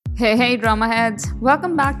Hey, drama heads!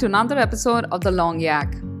 Welcome back to another episode of The Long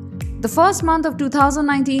Yak. The first month of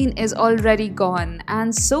 2019 is already gone,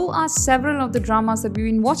 and so are several of the dramas that we've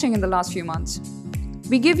been watching in the last few months.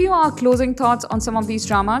 We give you our closing thoughts on some of these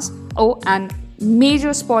dramas. Oh, and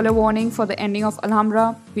major spoiler warning for the ending of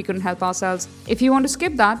Alhambra. We couldn't help ourselves. If you want to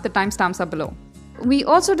skip that, the timestamps are below. We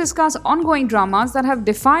also discuss ongoing dramas that have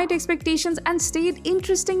defied expectations and stayed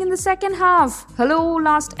interesting in the second half. Hello,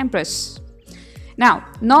 Last Empress. Now,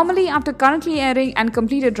 normally after currently airing and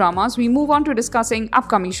completed dramas, we move on to discussing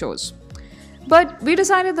upcoming shows. But we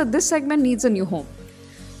decided that this segment needs a new home.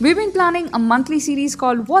 We've been planning a monthly series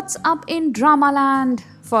called What's Up in Dramaland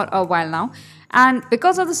for a while now, and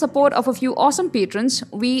because of the support of a few awesome patrons,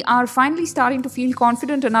 we are finally starting to feel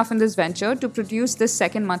confident enough in this venture to produce this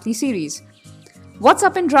second monthly series. What's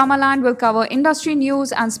Up in Dramaland will cover industry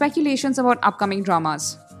news and speculations about upcoming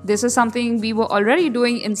dramas. This is something we were already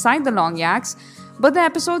doing inside the Long Yaks, but the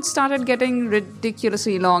episodes started getting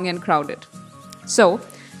ridiculously long and crowded. So,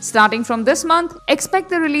 starting from this month, expect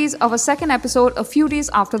the release of a second episode a few days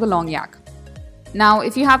after the Long Yak. Now,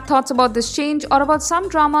 if you have thoughts about this change or about some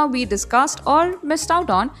drama we discussed or missed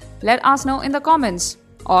out on, let us know in the comments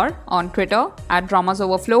or on Twitter at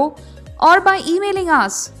dramasoverflow or by emailing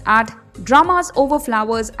us at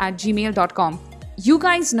dramasoverflowers@gmail.com. You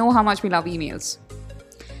guys know how much we love emails.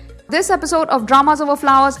 This episode of Dramas Over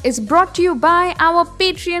Flowers is brought to you by our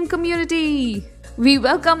Patreon community. We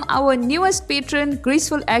welcome our newest patron,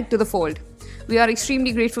 Graceful Egg, to the fold. We are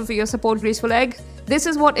extremely grateful for your support, Graceful Egg. This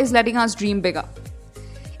is what is letting us dream bigger.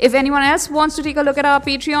 If anyone else wants to take a look at our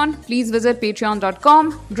Patreon, please visit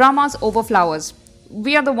patreon.com, Dramas Over Flowers.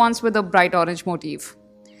 We are the ones with the bright orange motif.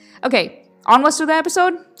 Okay, onwards to the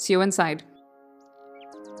episode. See you inside.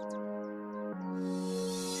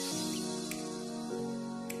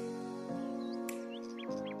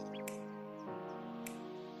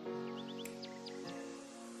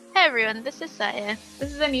 Hey everyone, this is Saya.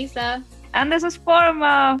 This is Anissa. And this is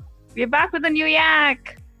Forma. We're back with a new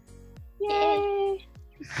yak. Yay!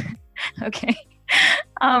 Okay.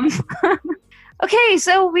 Okay,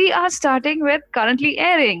 so we are starting with currently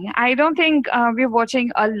airing. I don't think we're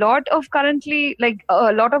watching a lot of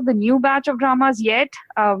a lot of the new batch of dramas yet.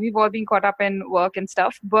 We've all been caught up in work and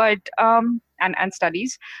stuff, but and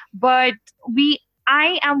studies. But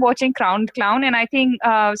I am watching Crowned Clown, and I think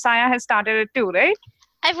Saya has started it too, right?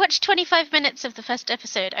 I've watched 25 minutes of the first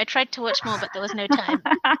episode. I tried to watch more, but there was no time.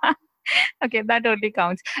 Okay, that totally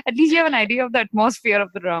counts. At least you have an idea of the atmosphere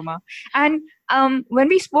of the drama. And when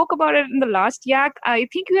we spoke about it in the last yak, I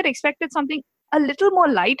think we had expected something a little more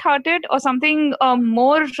lighthearted or something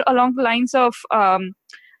more along the lines of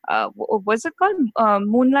what's it called?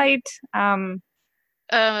 Moonlight. Drawn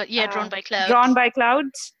by Clouds. Drawn by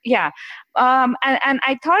Clouds, yeah. And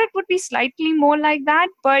I thought it would be slightly more like that,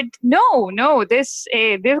 but no, this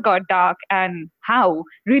got dark and how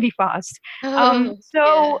really fast. And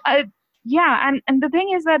the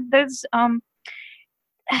thing is that there's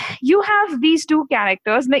you have these two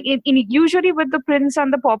characters, like usually with the prince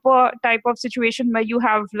and the pauper type of situation where you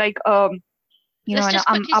have like Let's just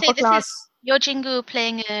quickly upper say class. this is Yo Jingu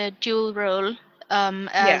playing a dual role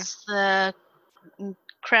as the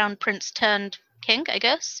crown prince turned king, I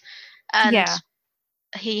guess, and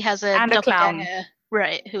he has a And a clown. doppelganger,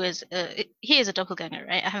 right? Who is he is a doppelganger,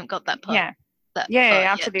 right? I haven't got that part. Yeah, far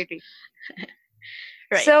absolutely.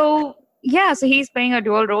 Right. So he's playing a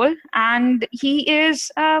dual role, and he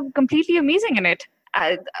is completely amazing in it.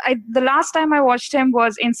 The last time I watched him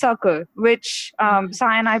was in Circle, which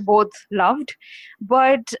Sai and I both loved,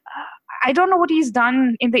 but I don't know what he's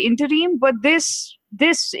done in the interim, but this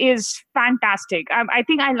is fantastic. I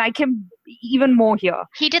think I like him even more here.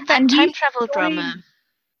 He did that time travel drama,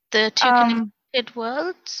 The Two Connected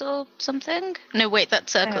Worlds or something. No, wait,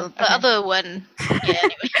 that's Circle. Okay. The other one. Yeah,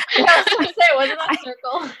 anyway. I was going to say, wasn't that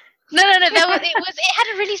Circle? No. It had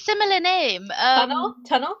a really similar name.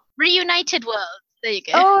 Tunnel? Reunited Worlds. There you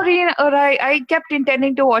go. Oh, really? All right. I kept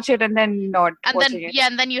intending to watch it and then not watching it. Yeah,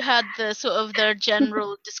 and then you had the sort of the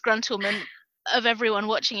general disgruntlement of everyone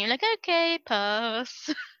watching. You're like, okay,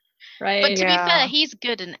 pass. Right. But to be fair, he's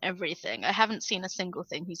good in everything. I haven't seen a single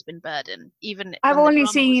thing he's been bad in. Even I've when the only drama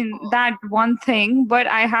was seen poor. that one thing, but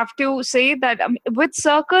I have to say that with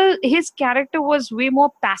Circle, his character was way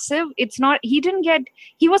more passive. He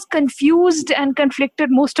was confused and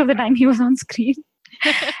conflicted most of the time he was on screen.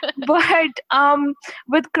 But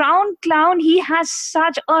with Crowned Clown, he has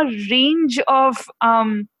such a range of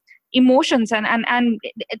emotions and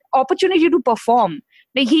opportunity to perform.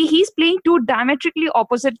 Like he's playing two diametrically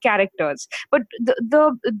opposite characters. But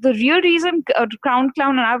the real reason Crown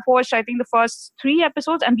Clown, and I've watched I think the first 3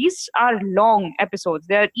 episodes, and these are long episodes.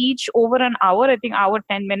 They're each over an hour, I think hour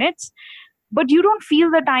 10 minutes. But you don't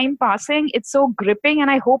feel the time passing. It's so gripping,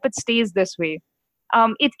 and I hope it stays this way.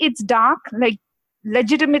 It's dark, like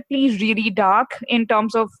legitimately really dark in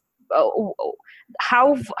terms of uh,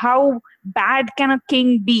 how bad can a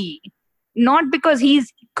king be, not because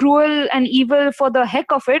he's cruel and evil for the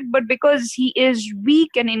heck of it, but because he is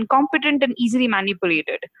weak and incompetent and easily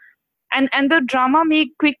manipulated. And the drama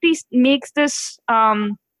quickly makes this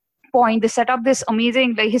point. They set up this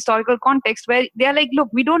amazing like historical context where they're like, look,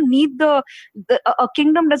 we don't need a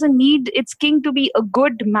kingdom doesn't need its king to be a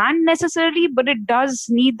good man necessarily, but it does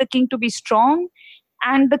need the king to be strong,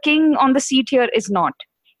 and the king on the seat here is not.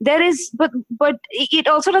 There is, but it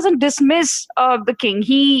also doesn't dismiss the king.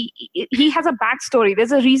 He has a backstory.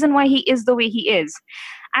 There's a reason why he is the way he is.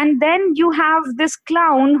 And then you have this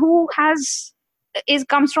clown who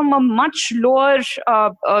comes from a much lower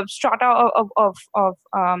strata of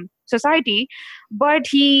society, but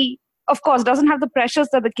he of course doesn't have the pressures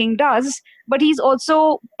that the king does, but he's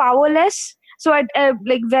also powerless. So at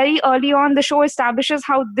like very early on, the show establishes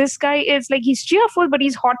how this guy is like, he's cheerful, but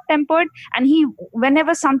he's hot tempered, and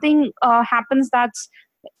whenever something happens that's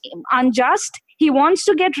unjust, he wants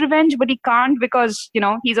to get revenge, but he can't because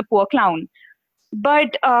he's a poor clown.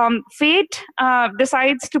 But fate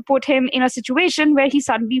decides to put him in a situation where he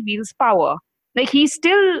suddenly wields power. Like he's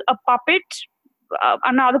still a puppet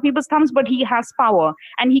under other people's thumbs, but he has power,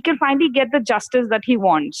 and he can finally get the justice that he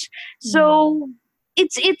wants. So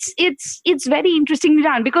it's very interestingly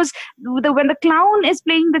done, because when the clown is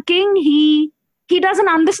playing the king, he doesn't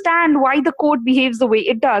understand why the court behaves the way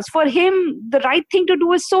it does. For him, the right thing to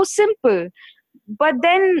do is so simple. But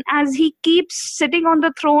then as he keeps sitting on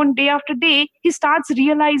the throne day after day, he starts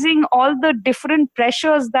realizing all the different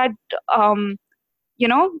pressures that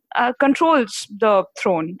controls the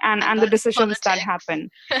throne and the decisions that happen.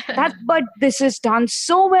 But this is done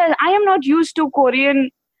so well. I am not used to Korean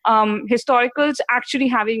historicals actually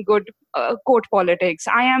having good court politics.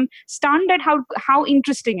 I am stunned at how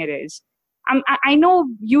interesting it is. I know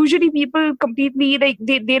usually people completely like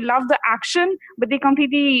they love the action, but they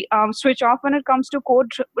completely switch off when it comes to court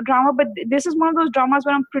drama. But this is one of those dramas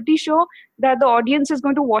where I'm pretty sure that the audience is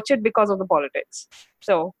going to watch it because of the politics.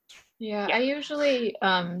 So yeah. I usually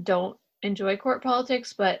don't enjoy court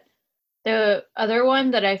politics, but the other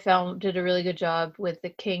one that I found did a really good job with the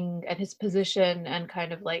king and his position and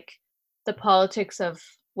kind of like the politics of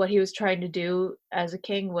what he was trying to do as a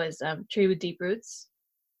king was Tree with Deep Roots.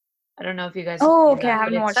 I don't know if you guys. Oh, okay, I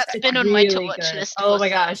haven't watched. That's been on my to watch list. Oh my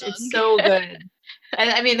gosh, it's so good. And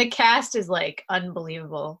I mean, the cast is like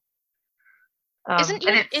unbelievable. Is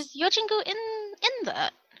Yojingu in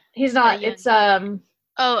that? He's not. It's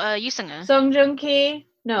Yusunga. Song Joong-ki.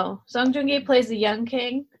 No, Song Joong-ki plays the young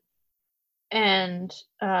king, and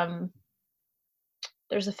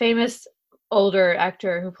there's a famous older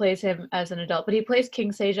actor who plays him as an adult, but he plays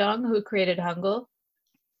King Sejong, who created Hangul.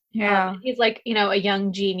 Yeah, he's like a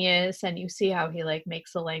young genius, and you see how he like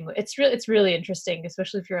makes the language. It's really interesting,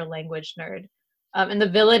 especially if you're a language nerd. And the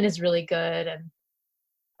villain is really good,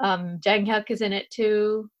 and Jang Hyuk is in it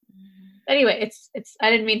too. Anyway, it's I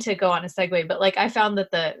didn't mean to go on a segue, but like I found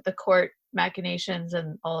that the court machinations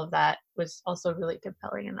and all of that was also really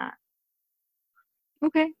compelling in that.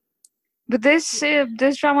 Okay, but this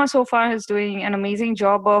drama so far is doing an amazing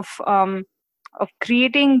job of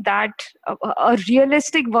creating that a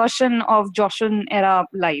realistic version of Joseon era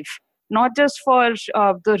life, not just for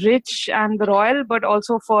the rich and the royal, but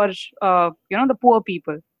also for the poor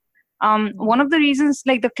people. One of the reasons,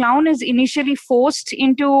 like the clown is initially forced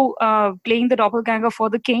into playing the doppelganger for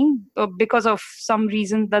the king because of some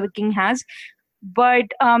reason that the king has. But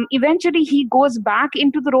eventually he goes back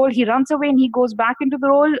into the role. He runs away and he goes back into the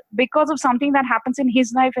role because of something that happens in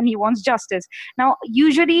his life, and he wants justice. Now,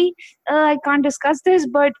 usually I can't discuss this,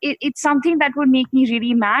 but it's something that would make me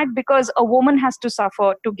really mad, because a woman has to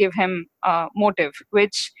suffer to give him motive,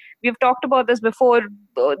 which we've talked about this before.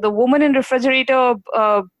 The woman in refrigerator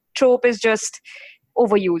trope is just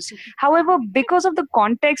overused. However, because of the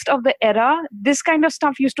context of the era, this kind of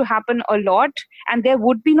stuff used to happen a lot, and there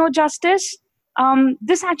would be no justice.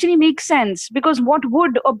 This actually makes sense, because what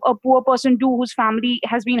would a poor person do whose family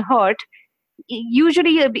has been hurt?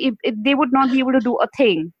 Usually they would not be able to do a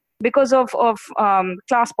thing because of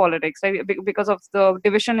class politics, right? Because of the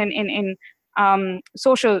division in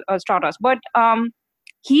social stratas. But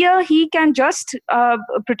here he can just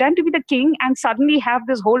pretend to be the king and suddenly have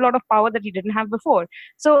this whole lot of power that he didn't have before.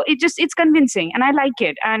 So it's convincing, and I like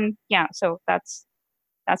it. And yeah, so that's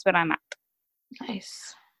that's where I'm at.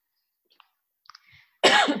 Nice.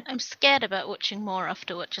 I'm scared about watching more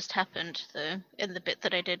after what just happened, though, in the bit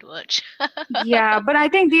that I did watch. Yeah, but I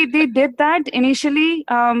think they did that initially.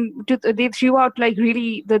 They threw out like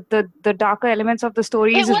really the darker elements of the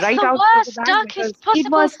stories It was right the out of the worst, bat because darkest it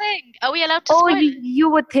possible was. thing. Are we allowed to Oh, spoil it? you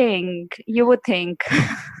would think.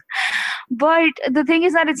 But the thing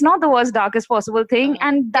is that it's not the worst, darkest possible thing,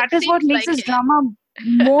 and that It is what seems makes like this it. drama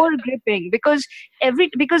more gripping because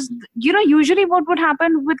usually what would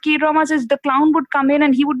happen with K-dramas is the clown would come in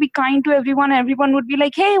and he would be kind to everyone. Everyone would be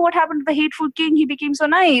like, hey, what happened to the hateful king? He became so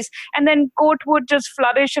nice. And then court would just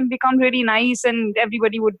flourish and become really nice and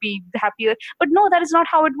everybody would be happier. But no, that is not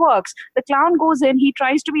how it works. The clown goes in, he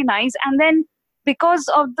tries to be nice, and then because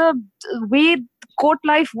of the way court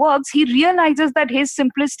life works, he realizes that his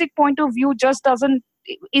simplistic point of view just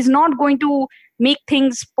is not going to make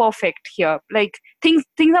things perfect here. Like things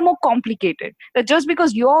are more complicated. That just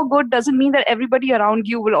because you're good doesn't mean that everybody around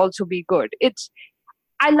you will also be good.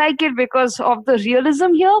 I like it because of the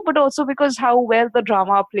realism here, but also because how well the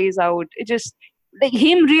drama plays out. It just like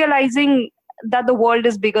him realizing that the world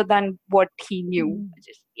is bigger than what he knew.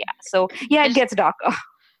 So it gets darker.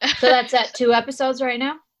 So that's at 2 episodes right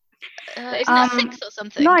now? Isn't it 6 or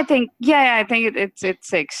something? No, I think I think it's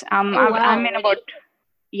 6. I'm in about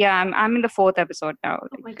I'm in the 4th episode now. Oh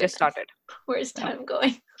my just started. Where's time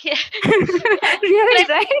going? Yeah. Really,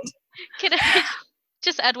 right? Can I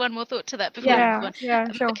just add one more thought to that before we move on?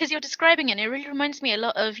 Yeah, sure. Because you're describing it, it really reminds me a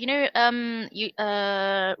lot of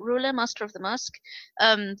Ruler, Master of the Mask,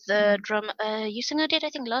 the drum Yusuno did, I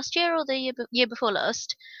think, last year or the year before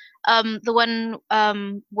last. The one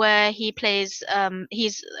where he plays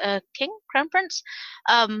he's a king, crown prince,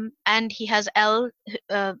 and he has L,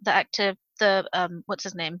 the actor, the what's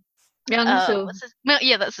his name? Young-soo.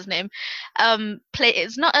 Yeah, that's his name.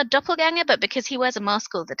 It's not a doppelganger, but because he wears a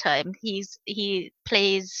mask all the time, he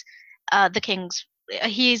plays the king's.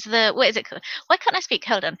 He's the what is it called? Why can't I speak?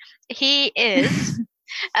 Hold on. He is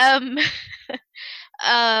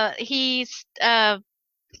he's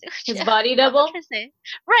his body double. What say?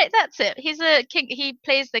 Right, that's it. He's a king. He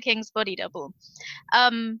plays the king's body double.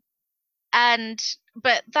 But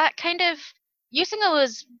that kind of he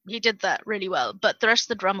did that really well, but the rest of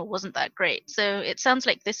the drama wasn't that great. So it sounds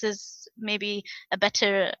like this is maybe a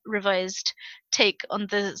better revised take on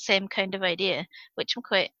the same kind of idea, which I'm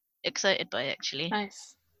quite excited by, actually.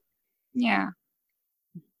 Nice. Yeah.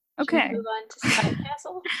 Okay. Should we move on to Sky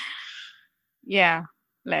Castle? Yeah,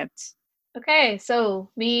 let's. Okay,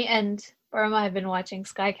 so me and Burma have been watching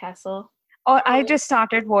Sky Castle. Oh, I just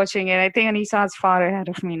started watching it. I think Anisa's far ahead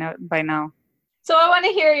of me by now. So I want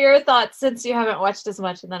to hear your thoughts since you haven't watched as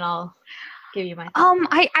much, and then I'll give you my thoughts.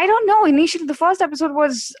 I don't know. Initially, the first episode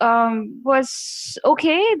was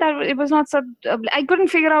okay. That it was not so. I couldn't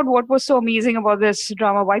figure out what was so amazing about this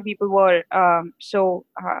drama. Why people were so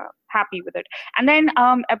happy with it. And then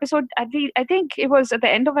episode I think it was at the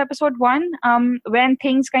end of episode 1 when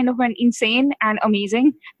things kind of went insane and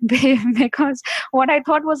amazing because what I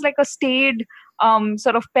thought was like a staid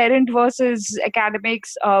sort of parent versus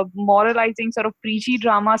academics moralizing sort of preachy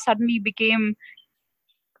drama suddenly became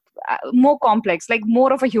more complex, like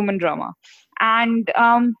more of a human drama. And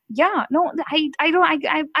I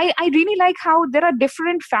really like how there are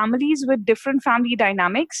different families with different family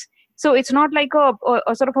dynamics. So it's not like a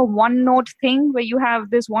sort of a one note thing where you have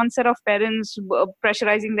this one set of parents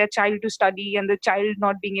pressurizing their child to study and the child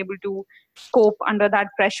not being able to cope under that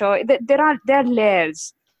pressure. There are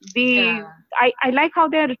layers. I like how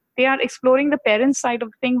they are exploring the parents' side of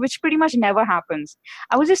the thing, which pretty much never happens.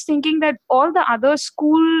 I was just thinking that all the other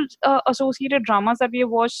school associated dramas that we have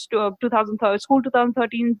watched,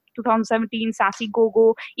 2013, 2017, Sassy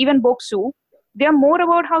Go-Go, even Boksu, they are more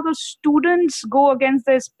about how the students go against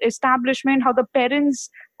the establishment, how the parents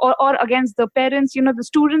or against the parents, the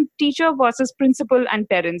student teacher versus principal and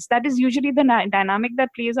parents. That is usually the dynamic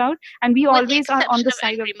that plays out, and we always are on the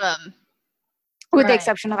side of Mom. With the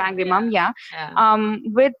exception of Angry Mom,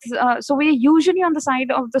 so we're usually on the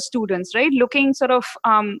side of the students, right? Looking sort of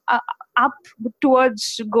up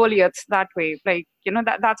towards Goliath that way, like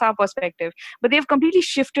that's our perspective. But they've completely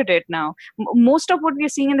shifted it now. Most of what we're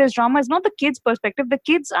seeing in this drama is not the kids' perspective. The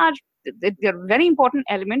kids are they're a very important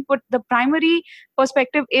element, but the primary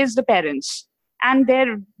perspective is the parents and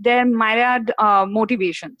their myriad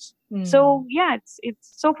motivations. So it's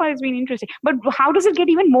so far it's been interesting. But how does it get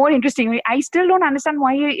even more interesting? I still don't understand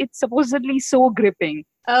why it's supposedly so gripping.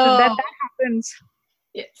 Oh, so that happens.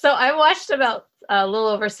 Yeah. So I watched about a little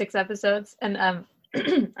over 6 episodes, and I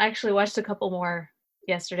actually watched a couple more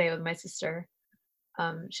yesterday with my sister.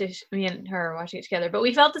 Me and her are watching it together, but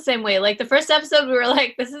we felt the same way. Like the first episode, we were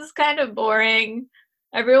like, this is kind of boring.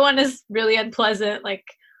 Everyone is really unpleasant. Like,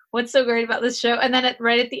 what's so great about this show? And then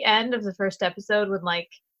right at the end of the first episode, when like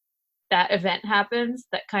that event happens,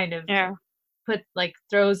 that kind of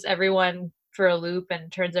throws everyone for a loop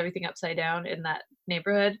and turns everything upside down in that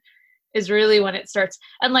neighborhood, is really when it starts.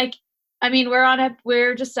 And like, I mean,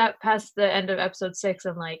 we're just past the end of episode 6,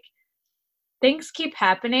 and like things keep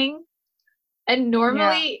happening. And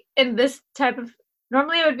normally in this type of,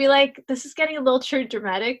 normally I would be like, this is getting a little too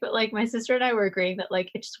dramatic, but like my sister and I were agreeing that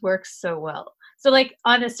like it just works so well. So like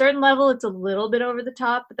on a certain level, it's a little bit over the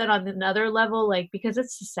top, but then on another level, like because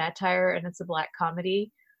it's a satire and it's a black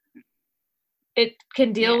comedy, it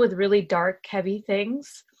can deal with really dark, heavy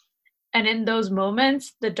things. And in those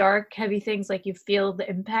moments, the dark, heavy things, like you feel the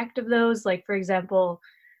impact of those. Like, for example,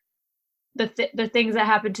 the things that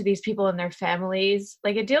happen to these people and their families,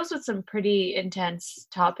 like it deals with some pretty intense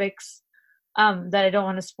topics that I don't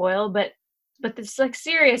want to spoil, but it's like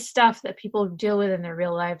serious stuff that people deal with in their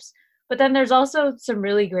real lives. But then there's also some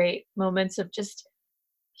really great moments of just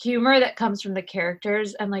humor that comes from the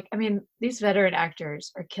characters. And like, I mean, these veteran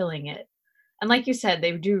actors are killing it. And like you said,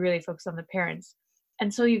 they do really focus on the parents.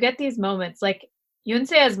 And so you get these moments, like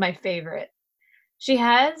Yoon-se is my favorite. She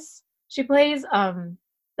plays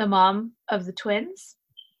the mom of the twins.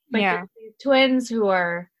 Like these twins who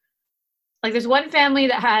are like, there's one family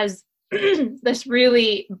that has this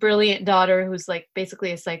really brilliant daughter who's like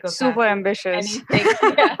basically a psychopath. Super ambitious.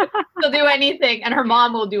 She'll do anything, and her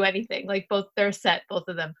mom will do anything. Like both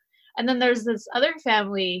of them. And then there's this other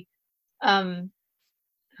family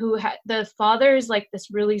who the father is like this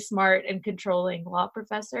really smart and controlling law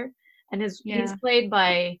professor, and he's played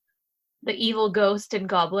by the evil ghost in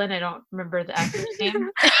Goblin. I don't remember the actor's name.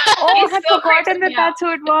 I had forgotten that's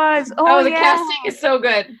who it was. The casting is so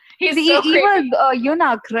good. He's the so evil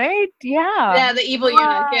eunuch, right? Yeah, the evil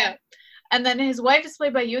eunuch. Yeah, and then his wife is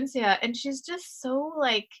played by Yoon Se, and she's just so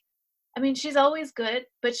like, I mean, she's always good,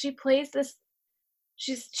 but she plays this.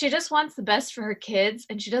 She just wants the best for her kids,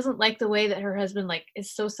 and she doesn't like the way that her husband like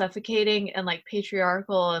is so suffocating and like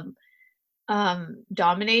patriarchal and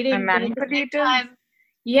dominating and manipulative.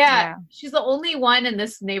 Yeah, she's the only one in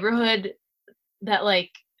this neighborhood that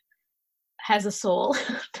like has a soul.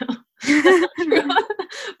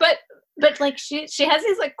 but like she has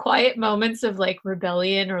these like quiet moments of like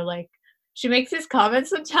rebellion, or like she makes these comments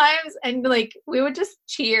sometimes, and like we would just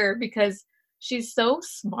cheer because she's so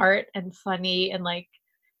smart and funny, and like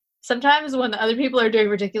sometimes when the other people are doing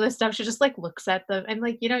ridiculous stuff, she just like looks at them, and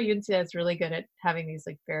like, you know, Yoon-se is really good at having these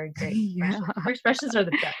like very great expressions. Her expressions are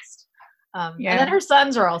the best. And then her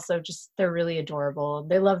sons are also they're really adorable, and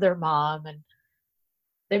they love their mom, and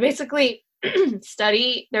they basically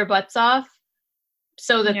study their butts off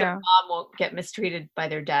so that their mom won't get mistreated by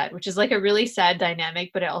their dad, which is like a really sad dynamic,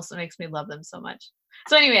 but it also makes me love them so much.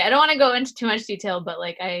 So anyway, I don't want to go into too much detail, but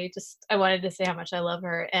like I wanted to say how much I love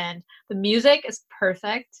her, and the music is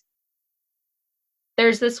perfect.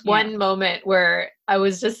 There's this one moment where I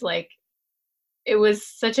was just like, it was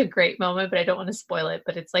such a great moment, but I don't want to spoil it,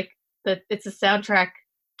 but it's like it's a soundtrack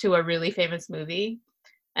to a really famous movie,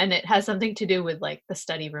 and it has something to do with like the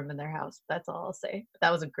study room in their house. That's all I'll say. But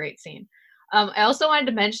that was a great scene. I also wanted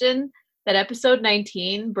to mention that episode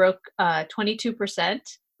 19 broke 22%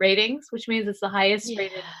 ratings, which means it's the highest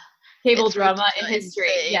rated cable drama in history.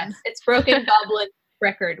 Insane. Yes, it's broken Goblin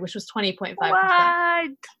record, which was 20.5%.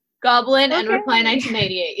 What? Goblin and Reply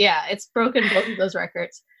 1988. Yeah, it's broken both of those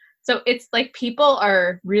records. So it's like people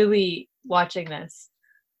are really watching this.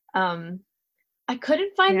 I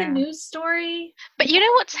couldn't find the news story. But you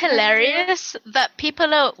know what's hilarious? That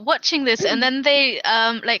people are watching this, and then they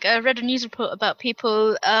like I read a news report about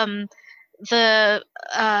people the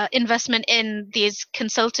investment in these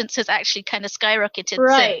consultants has actually kind of skyrocketed.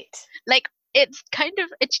 Right. Since. Like it's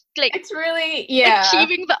like it's really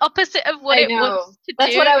achieving the opposite of what it wants to do.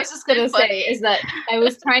 That's what I was just gonna say, is that I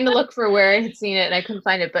was trying to look for where I had seen it and I couldn't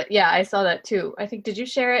find it. But yeah, I saw that too. I think, did you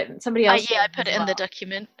share it? Somebody else. I put it in the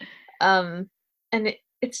document. And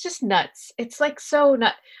it's just nuts. It's like so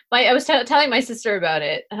nuts. I was telling my sister about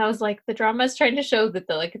it, and I was like, the drama is trying to show that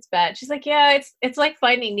like it's bad. She's like, yeah, it's like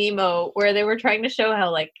Finding Nemo, where they were trying to show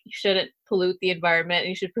how like you shouldn't pollute the environment and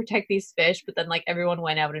you should protect these fish, but then like everyone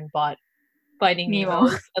went out and bought Finding Nemo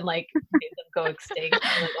and like made them go extinct,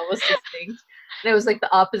 and, like almost extinct. And it was like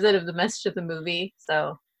the opposite of the message of the movie.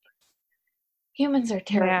 So humans are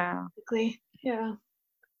terrible. Yeah.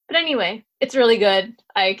 But anyway, it's really good.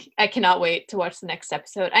 I cannot wait to watch the next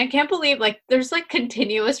episode. I can't believe like there's like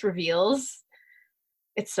continuous reveals.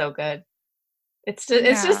 It's so good. It's just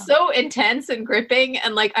Yeah. so intense and gripping,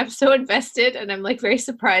 and like I'm so invested, and I'm like very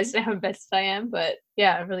surprised at how invested I am. But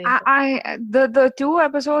yeah, I'm really impressed. The 2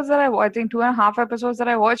 episodes that I think 2.5 episodes that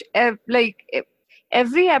I watch,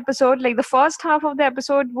 every episode, like the first half of the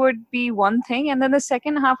episode would be one thing, and then the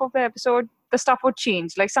second half of the episode, the stuff would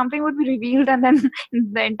change. Like something would be revealed, and then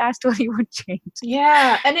the entire story would change.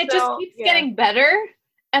 Yeah, and it just So, keeps yeah. getting better.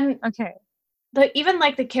 And Okay. even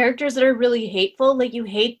like the characters that are really hateful, like you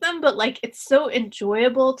hate them, but like it's so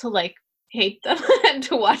enjoyable to like hate them and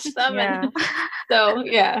to watch them. Yeah. And so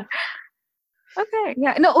yeah. Okay.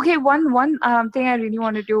 Yeah. No. Okay. One thing I really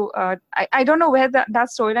wanted to I don't know where that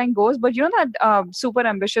storyline goes, but you know that super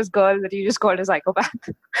ambitious girl that you just called a psychopath.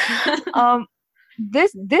 um,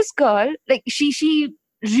 this girl, like she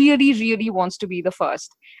really wants to be the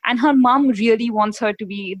first, and her mom really wants her to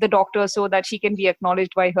be the doctor so that she can be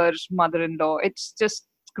acknowledged by her mother-in-law. It's just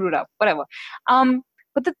screwed up. Whatever.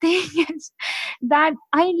 But the thing is that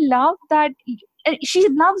I love that. She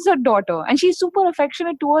loves her daughter and she's super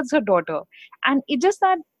affectionate towards her daughter, and it's just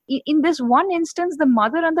that in this one instance the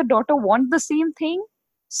mother and the daughter want the same thing.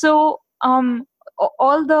 So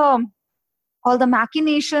all the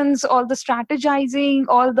machinations, all the strategizing,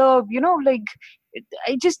 all the like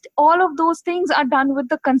I just all of those things are done with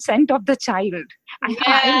the consent of the child. I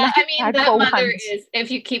Yeah, like I mean that that for mother once. is,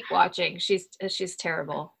 if you keep watching, she's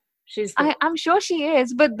terrible. She's the I'm sure she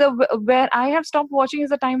is, but where I have stopped watching is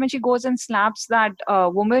the time when she goes and slaps that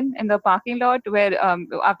woman in the parking lot, where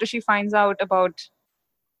after she finds out about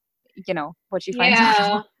what she finds out yeah,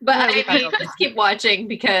 about. but Yeah, we I can't mean, talk let's about keep watching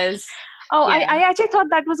because Oh, yeah, I actually thought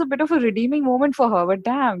that was a bit of a redeeming moment for her, but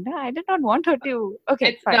damn, I did not want her to.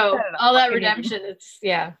 Okay, it's fine, no fair enough. all that Continue. redemption. It's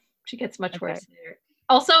yeah, she gets much Okay. worse later.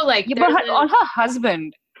 Also, like Yeah, but there's on her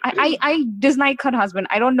husband, I dislike her husband.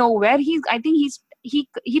 I don't know where he's. I think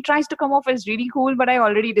he tries to come off as really cool, but I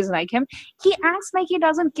already dislike him. He acts like he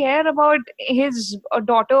doesn't care about his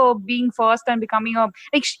daughter being first and becoming a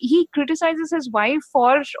like. He criticizes his wife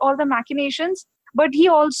for all the machinations, but he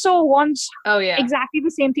also wants oh yeah, exactly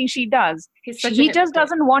the same thing she does. he's such a He just hypocrite.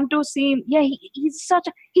 doesn't want to seem. Yeah, he's such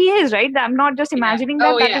a. He is right. I'm not just Yeah. imagining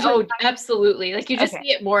Oh that. That yeah. is Oh, absolutely. Like you just Okay.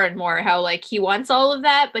 see it more and more how like he wants all of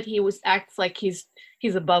that, but he acts like he's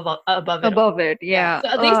above it. all. above it. Yeah. So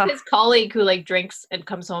at least his colleague who like drinks and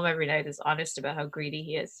comes home every night is honest about how greedy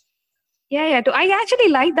he is. Yeah. I actually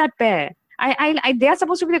like that pair. They are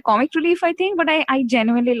supposed to be the comic relief, I think, but I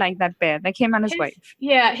genuinely like that pair, like him and his wife.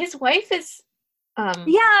 Yeah, his wife is Yeah,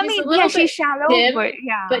 I she's mean, a little she's bit shallow, dim, but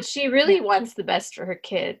yeah. but she really wants the best for her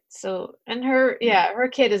kid. So and her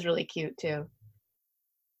kid is really cute too.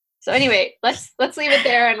 So anyway, let's leave it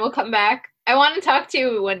there and we'll come back. I want to talk to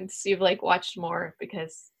you once you've like watched more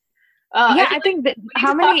because I think that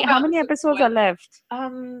how many episodes are left?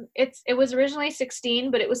 It was originally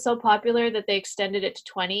 16, but it was so popular that they extended it to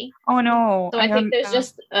 20. Oh no. So I think there's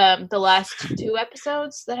just the last 2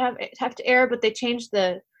 episodes that have to air, but they changed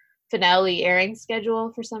the finale airing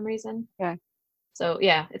schedule for some reason. Yeah. So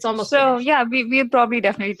yeah, it's almost So finished. yeah, we'll probably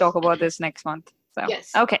definitely talk about this next month. So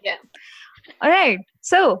Yes. okay. Yeah. All right.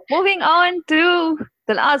 So moving on to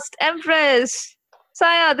The Last Empress.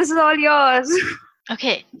 Saya, this is all yours.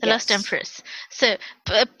 Okay, The Last Yes. Empress. So,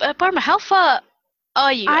 Parma, how far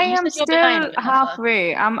are you? I You am said you're behind, still but how far?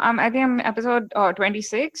 halfway. I think I'm episode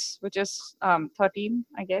 26, which is 13,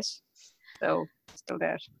 I guess. So still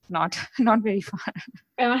there. Not very far.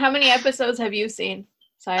 And how many episodes have you seen,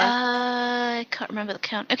 Saya? I can't remember the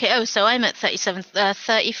count. Okay, so I'm at 37.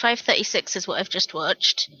 35, 36 is what I've just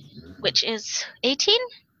watched, which is 18?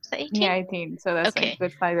 Is that 18? Yeah, 18. So that's Okay. like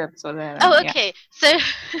good 5 episodes there. Oh, Yeah. okay. So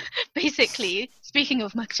basically, speaking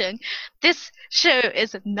of Makjang, this show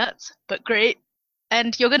is nuts but great,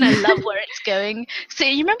 and you're gonna love where it's going. So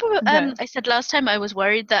you remember Okay. I said last time I was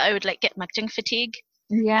worried that I would like get Makjang fatigue,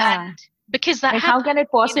 Yeah. and because that Like, how can it happened,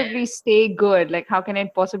 possibly stay good? Like, how can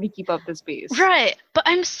it possibly keep up this pace? right? But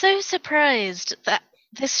I'm so surprised that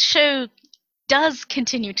this show does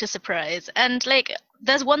continue to surprise, and like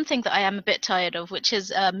there's one thing that I am a bit tired of, which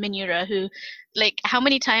is Minura, who like how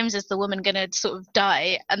many times is the woman gonna sort of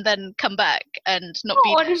die and then come back and not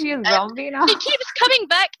be What dead? is she, a zombie now? She keeps coming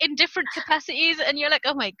back in different capacities, and you're like,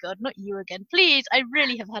 oh my god, not you again, please, I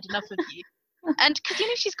really have had enough of you. And because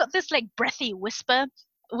she's got this like breathy whisper,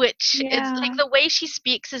 which it's like Yeah. the way she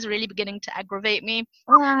speaks is really beginning to aggravate me.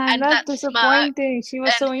 Man, And that's that smirk, disappointing. She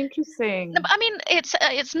was and so interesting. no, but I mean,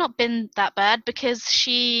 it's not been that bad because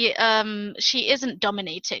she isn't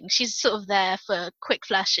dominating. She's sort of there for quick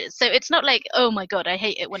flashes. So it's not like, oh my god, I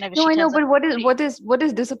hate it whenever No, she I know, turns up. but what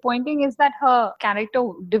is disappointing is that her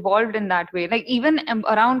character devolved in that way. Like even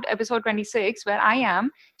around episode 26, where I am,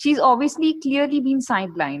 she's obviously clearly been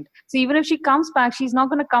sidelined. So even if she comes back, she's not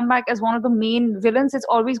going to come back as one of the main villains. It's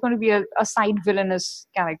always going to be a side villainous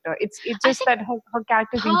character. It's I just think that her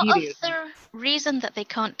character's been part of derailed. the reason that they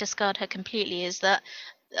can't discard her completely is that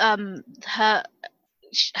her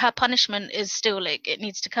her punishment is still like it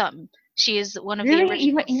needs to come. She is one of the Really,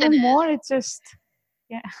 original even sinners. more, it's just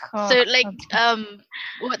yeah. Oh, So like okay.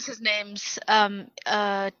 what's his name's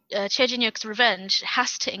Che Jin-hyuk's revenge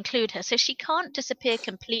has to include her. So she can't disappear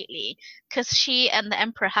completely because she and the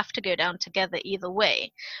emperor have to go down together either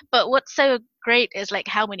way. But what's so great is like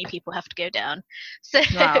how many people have to go down. So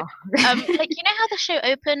Wow. like you know how the show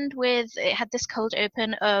opened with it had this cold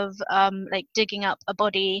open of like digging up a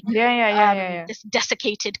body, Yeah. this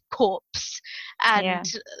desiccated corpse, Yeah. and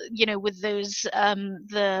you know, with those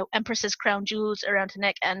the empress's crown jewels around her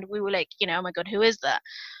neck, and we were like, you know, oh my god, who is that?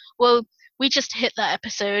 Well, we just hit that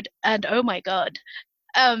episode, and oh my god,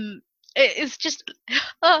 it's just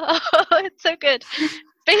oh, it's so good.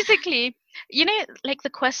 Basically, you know, like the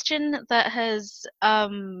question that has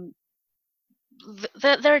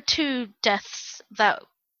there are two deaths that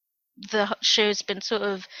the show's been sort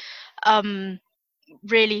of um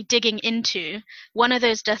really digging into. One of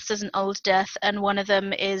those deaths is an old death, and one of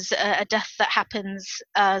them is a death that happens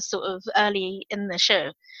sort of early in the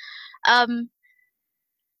show. Um,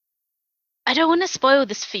 I don't want to spoil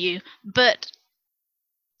this for you, but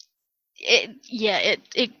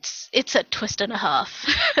it's a twist and a half.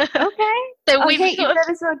 Okay. So we've Okay. If sort of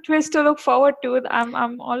there is a twist to look forward to,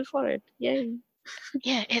 I'm all for it. Yay.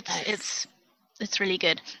 yeah, Nice. it's really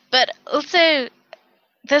good, but also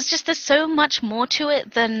there's so much more to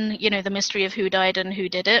it than, you know, the mystery of who died and who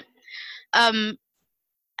did it. Um,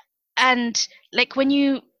 and like when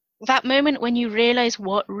you that moment when you realize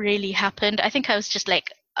what really happened, I think I was just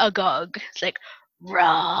like agog. It's like There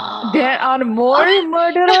raw. are more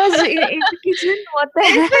murderers in the kitchen. What the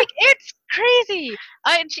It's heck? like it's crazy.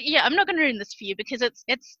 Yeah, I'm not gonna ruin this for you because it's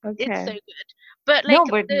so Okay. good. But like No,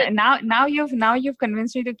 but the now you've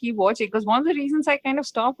convinced me to keep watching, because one of the reasons I kind of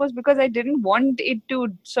stopped was because I didn't want it to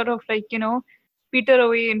sort of like peter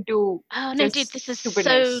away into oh no, dude, just this is so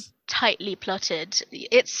stupidness. tightly plotted.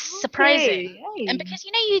 It's Okay. surprising, and Hey. because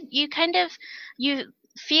you know you kind of you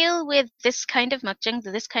feel with this kind of makjang,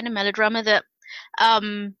 this kind of melodrama that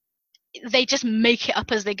um they just make it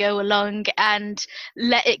up as they go along and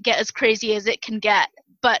let it get as crazy as it can get,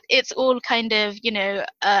 but it's all kind of, you know,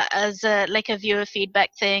 as a like a viewer feedback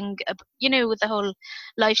thing, you know, with the whole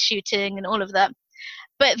live shooting and all of that.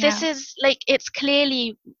 But this Yeah. is like it's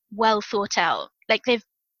clearly well thought out, like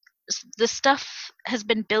the stuff has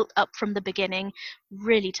been built up from the beginning,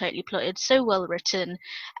 really tightly plotted, so well written,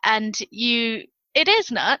 and it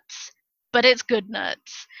is nuts, but it's good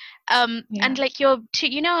nuts. Yeah. And like your two,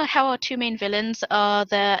 you know how our two main villains are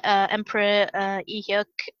the Emperor Ehyuk,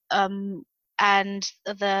 and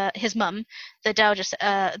the his mum, the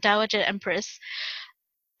Dowager Empress.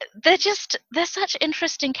 They're such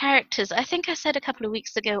interesting characters. I think I said a couple of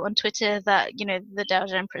weeks ago on Twitter that, you know, the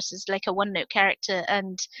Dowager Empress is like a one note character,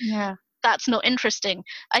 and Yeah. that's not interesting.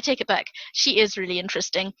 I take it back. She is really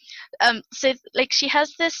interesting. So like she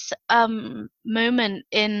has this moment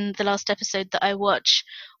in the last episode that I watch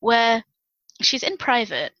where she's in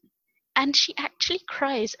private and she actually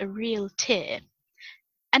cries a real tear.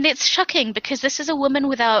 And it's shocking because this is a woman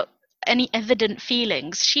without any evident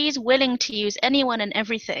feelings. She's willing to use anyone and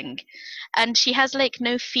everything. And she has like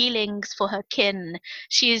no feelings for her kin.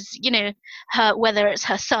 She's, you know, her whether it's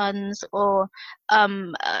her sons or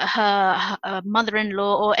her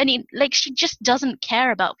mother-in-law or any, like she just doesn't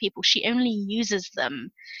care about people. She only uses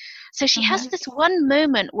them. So she has Okay. this one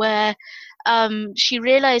moment where she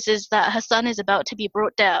realizes that her son is about to be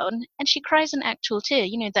brought down and she cries an actual tear,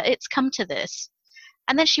 you know, that it's come to this,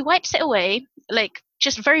 and then she wipes it away, like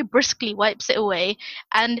just very briskly wipes it away,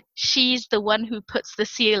 and she's the one who puts the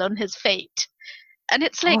seal on his fate. And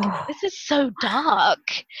it's like, Oh. this is so dark.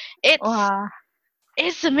 it's Wow.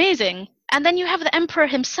 it's amazing. And then you have the emperor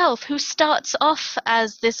himself, who starts off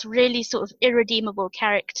as this really sort of irredeemable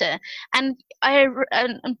character. And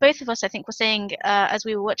and both of us, I think, were saying as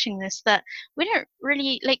we were watching this that we don't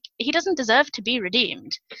really like. He doesn't deserve to be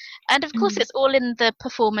redeemed. And of course, Mm. it's all in the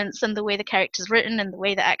performance and the way the character's written and the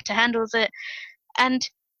way the actor handles it. And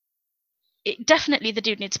definitely, the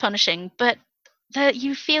dude needs punishing, but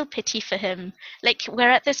you feel pity for him. Like we're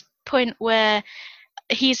at this point where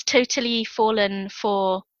he's totally fallen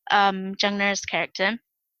for Jung Ner's character,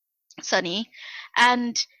 Sunny,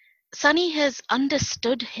 and Sunny has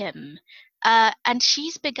understood him. And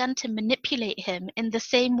she's begun to manipulate him in the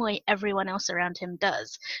same way everyone else around him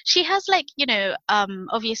does. She has, like, you know,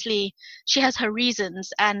 obviously she has her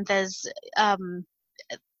reasons, and there's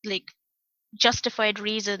like justified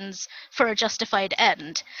reasons for a justified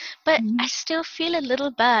end. But Mhm. I still feel a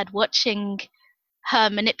little bad watching her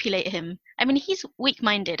manipulate him. I mean, he's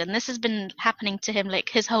weak-minded, and this has been happening to him like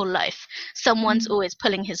his whole life. Someone's Mhm. always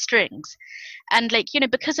pulling his strings, and like,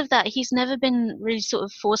 because of that, he's never been really sort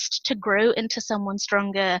of forced to grow into someone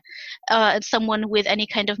stronger, someone with any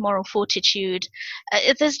kind of moral fortitude.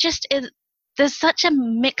 There's such a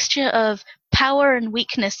mixture of power and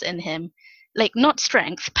weakness in him, like not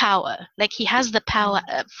strength, power. Like he has the power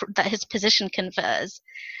that his position confers.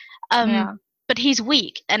 Yeah. But he's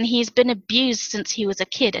weak, and he's been abused since he was a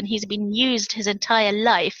kid, and he's been used his entire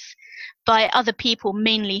life by other people,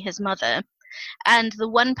 mainly his mother. And the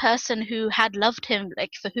one person who had loved him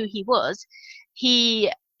like for who he was, he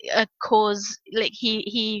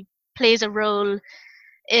he plays a role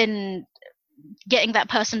in getting that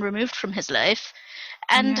person removed from his life.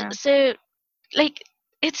 And Yeah. so, like,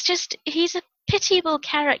 it's just, he's a pitiable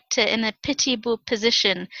character in a pitiable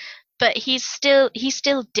position, but he still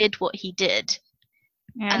did what he did,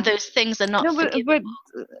 and Yeah. those things are not No, but forgivable.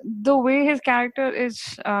 the way his character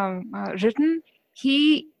is written,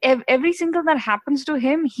 every single that happens to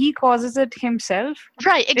him, he causes it himself.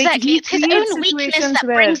 Right, Like exactly. he It's his creates own weakness situations that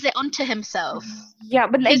where, brings it onto himself. yeah,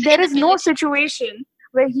 but like His there is no inability. situation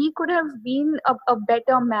where he could have been a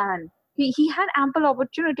better man. He had ample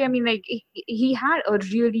opportunity. I mean, like he had a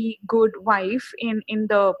really good wife in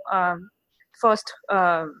the first.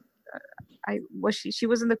 I was she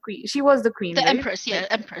was in the queen. She was the queen, The right? Empress, Like yeah,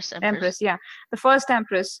 Empress. Empress, yeah, the first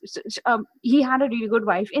Empress. He had a really good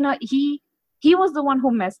wife. He was the one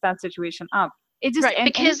who messed that situation up. It just, Right,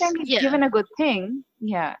 and anytime because, he's yeah, given a good thing,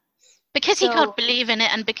 yeah. because he can't So believe in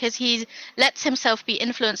it, and because he lets himself be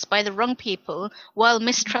influenced by the wrong people while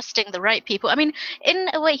mistrusting the right people. I mean, in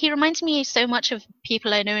a way, he reminds me so much of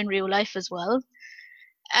people I know in real life as well.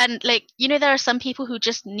 And like, there are some people who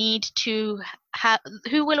just need to have,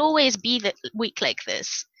 who will always be weak like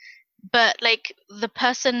this, but like the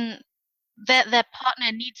person, their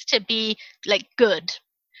partner needs to be like good.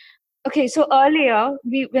 okay, so earlier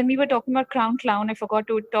when we were talking about Crown Clown, I forgot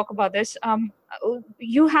to talk about this.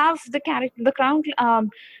 You have the character, the Crown.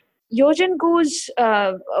 Yojen goes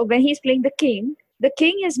when he's playing the king. The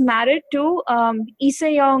king is married to Lee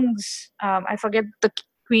Se-young's. I forget the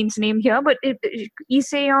queen's name here, but Lee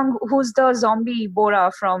Se-young, who's the zombie Bora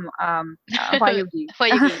from Hwayugi.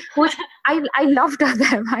 Hwayugi. who's I loved her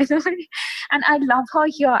there, by the way, and I love her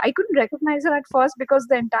here. I couldn't recognize her at first because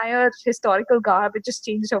the entire historical garb, it just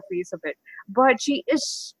changed her face a bit, but she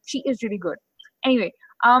is really good. Anyway,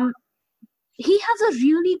 um, he has a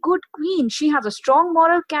really good queen. She has a strong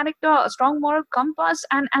moral character, a strong moral compass,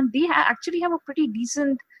 and they actually have a pretty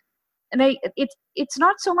decent. And it's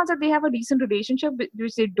not so much that they have a decent relationship,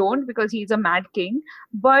 which they don't, because he's a mad king.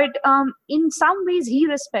 But in some ways, he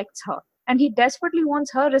respects her, and he desperately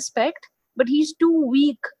wants her respect. But he's too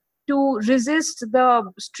weak to resist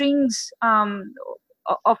the strings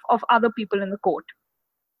of other people in the court.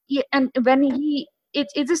 And when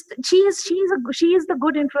it's just she is the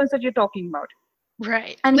good influence that you're talking about,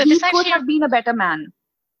 Right. and But he this could actually, have been a better man.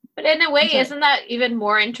 But in a way, I'm sorry. isn't that even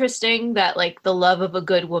more interesting that like the love of a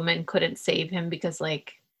good woman couldn't save him because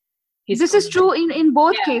like he's This is true in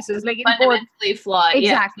both Yeah, cases, like in both. fundamentally flawed.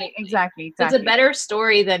 Exactly. It's a better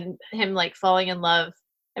story than him like falling in love.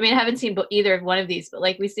 I mean, I haven't seen either of one of these, but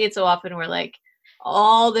like we see it so often where like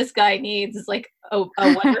all this guy needs is like a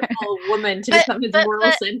wonderful woman to become his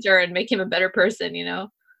moral center and make him a better person,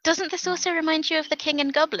 doesn't this also remind you of The King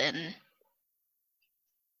and Goblin?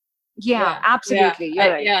 Yeah, absolutely. You're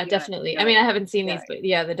right. Yeah, You're definitely. right. I mean, I haven't seen You're these, right. but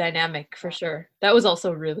yeah, the dynamic for sure. That was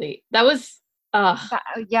also really, that was, that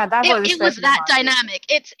was It was especially that hard. dynamic.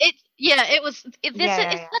 It was. It's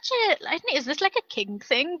Yeah. such a. I think, is this like a king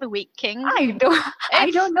thing? The weak king. I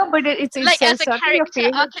don't know, but it's like as a certainly a character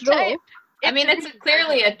favorite archetype. trope. I mean, it's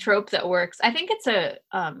clearly a trope that works. I think it's a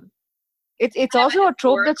It's also a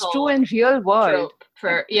trope that's true in real world. trope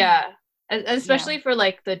for especially for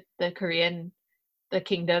like the Korean, the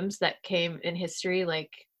kingdoms that came in history.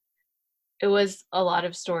 Like it was a lot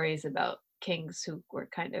of stories about kings who were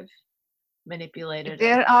kind of manipulated.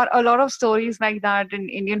 There are a lot of stories like that in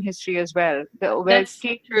Indian history as well. Where That's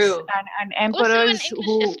kings true. and emperors Also in English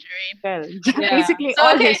who history. well, Yeah. basically So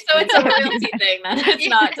all okay, so history. it's a royalty thing then. It's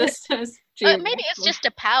not just Maybe it's just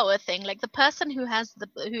a power thing. Like the person who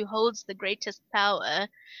holds the greatest power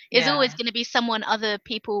is always going to be someone other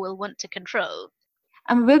people will want to control.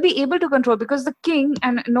 and will be able to control, because the king,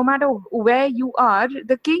 and no matter where you are,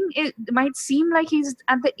 the king might seem like he's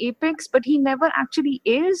at the apex, but he never actually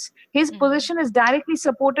is. His Mhm. position is directly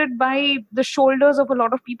supported by the shoulders of a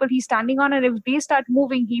lot of people he's standing on, and if they start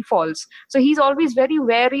moving, he falls. So he's always very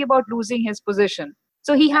wary about losing his position.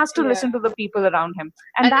 So he has to Yeah. listen to the people around him,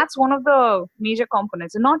 and And that's one of the major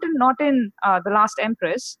components. Not in the Last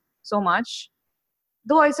Empress so much,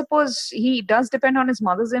 though I suppose he does depend on his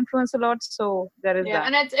mother's influence a lot. So there is yeah, that.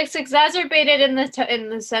 and it's exacerbated in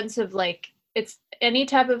the sense of like it's any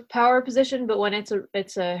type of power position, but when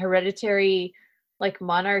it's a hereditary like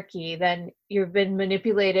monarchy, then you've been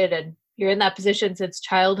manipulated and you're in that position since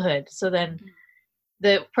childhood. So then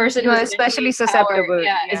the person You're who's especially eventually in power,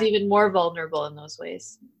 susceptible. is even more vulnerable in those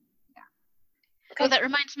ways. Well, that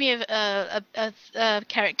reminds me of a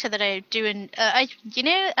character that I do in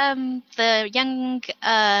the young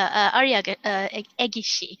Arya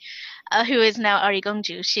Egishi, who is now Ari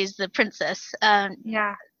Gongju. She's the princess.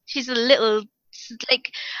 Yeah. She's a little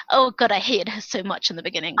like, oh god, I hated her so much in the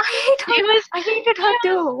beginning. She was, I hated her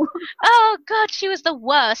too. oh god, she was the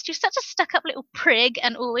worst. She was such a stuck-up little prig,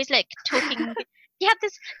 and always like talking. She had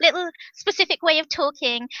this little specific way of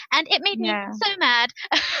talking, and it made me Yeah. so mad.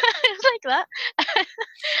 It was like that.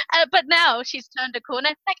 But now she's turned a corner,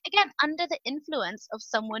 like again under the influence of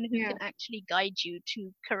someone who Yeah. can actually guide you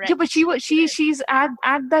to correct. Yeah, but she's at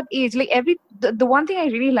that age. Like the one thing I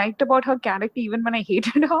really liked about her character, even when I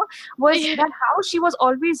hated her, was Yeah. that how she was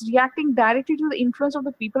always reacting directly to the influence of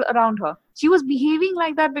the people around her. She was behaving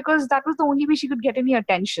like that because that was the only way she could get any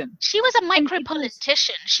attention. She was a And micro it was-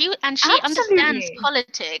 politician. She understands Absolutely.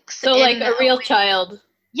 politics. So like in a real child.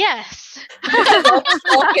 Yes.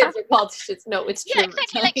 All kids are politicians. No, it's true. Yeah,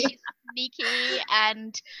 exactly. Like she's sneaky,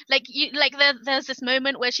 and like there's this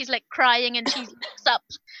moment where she's like crying and she looks up,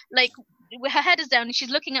 like her head is down and she's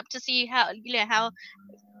looking up to see how how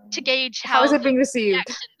to gauge How is how it being received?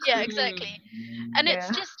 reaction. Yeah, exactly. And it's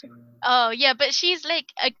Yeah. just but she's like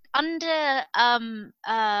under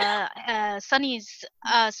Sunny's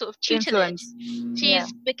sort of tutelage. Influence.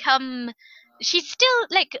 She's become. She's still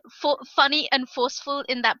like funny and forceful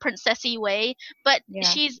in that princessy way, but Yeah.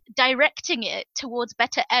 she's directing it towards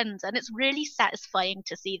better ends, and it's really satisfying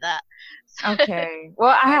to see that. Okay.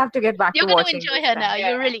 Well, I have to get back You're to going to watching. enjoy this her then. now. Yeah.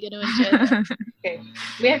 You're really going to enjoy her. Okay.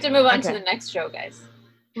 We have to move on to Okay. the next show, guys.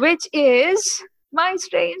 Which is My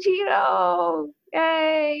Strange Hero.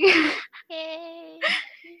 Yay! Yay.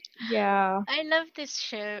 Yeah. I love this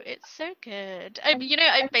show. It's so good. I I'm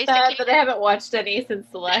sad basically that I haven't watched any since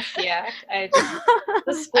the last yak. I'm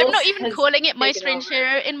not even calling it My taken Strange over.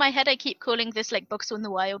 Hero. In my head, I keep calling this like Books on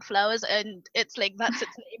the Wildflowers, and it's like that's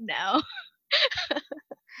its name now.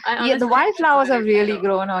 Yeah, the wildflowers have really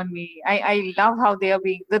grown on me. I love how they are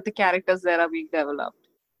being that the characters there are being developed.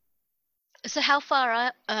 So how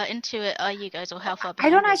far into it are you guys, or how far? I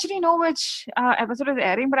don't behind are you? actually know which episode is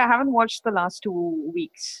airing, but I haven't watched the last 2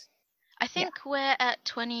 weeks. I think we're at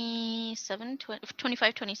 27,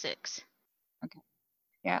 25, 26.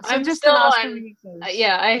 Yeah, so I'm just still the last on- 2 weeks.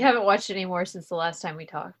 Yeah, I haven't watched any more since the last time we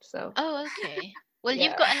talked. So Oh, okay. Well, Yeah.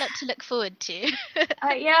 you've got a lot to look forward to.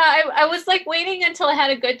 yeah, I was like waiting until I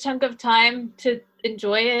had a good chunk of time to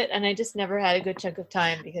enjoy it, and I just never had a good chunk of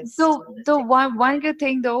time because So the one good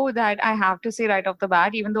thing though that I have to say right off the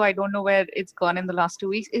bat, even though I don't know where it's gone in the last 2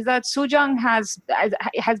 weeks, is that Sujang has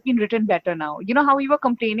been written better now. You know how we were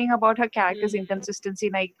complaining about her character's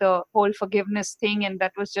inconsistency, like the whole forgiveness thing, and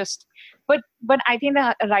that was just. But I think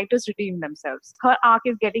the writers redeemed themselves. Her arc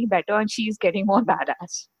is getting better, and she's getting more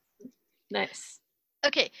badass. nice.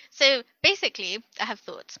 Okay, so basically, I have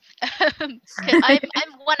thoughts. 'Cause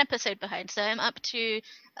I'm one episode behind, so I'm up to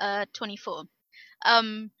 24.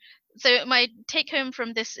 So my take home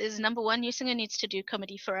from this is number one, Yusuga needs to do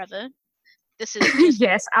comedy forever. This is just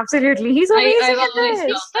Yes, absolutely. He's amazing I've at always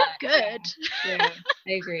this. felt so that. good. Yeah,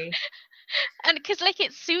 I agree. And because like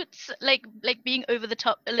it suits like being over the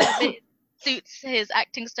top a little bit suits his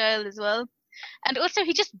acting style as well. And also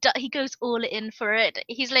he goes all in for it.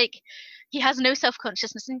 He's like he has no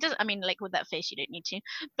self-consciousness, and he doesn't, I mean, like with that face you don't need to,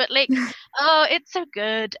 but like oh, it's so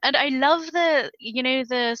good. And I love the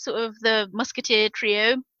the sort of the musketeer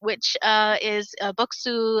trio, which is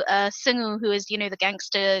Boksu, Sungu, who is the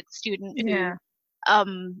gangster student Yeah.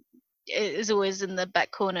 who is always in the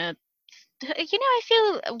back corner. I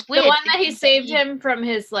feel weird. The one that he thinking saved him from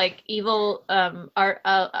his like evil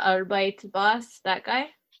Arbeit boss, that guy.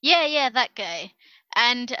 Yeah, that guy.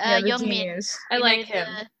 And The Youngmin. genius. I you know, like him.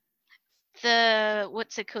 The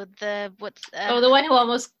what's it called? The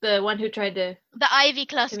one who tried to. the Ivy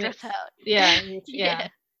class commit- dropout. Yeah, yeah.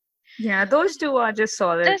 Yeah, those two are just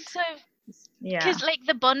solid. They're so Yeah. because like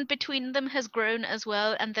the bond between them has grown as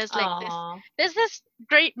well, and there's like Aw. there's this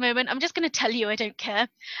great moment. I'm just gonna tell you, I don't care.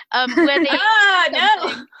 Where they Ah, no.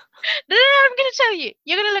 something. No, I'm gonna tell you.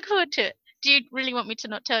 You're gonna look forward to it. Do you really want me to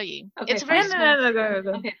not tell you? Okay, It's a very fine. small. No,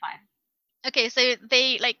 go. Okay, fine. Okay, so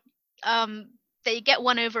they like they get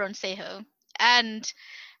one over on Seiho, and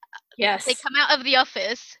Yes. they come out of the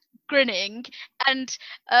office grinning, and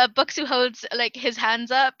Baksu holds like his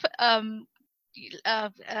hands up. I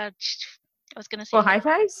was gonna say For high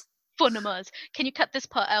fives? for namaz. Can you cut this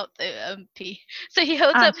part out though, P? So he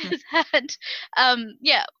holds Ah, up his hand,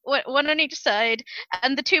 yeah, one on each side,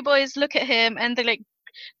 and the two boys look at him, and they're like,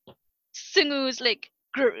 Sungu's like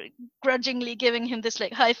grudgingly giving him this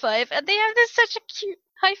like high five, and they have this such a cute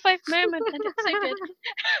high five moment, and it's so good.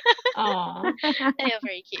 Aw. They are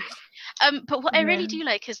very cute. But what I really Yeah. do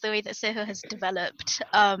like is the way that Seiho has developed.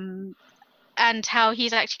 And how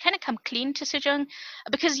he's actually kind of come clean to Sejong,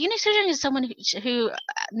 because Sejong is someone who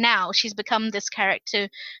now she's become this character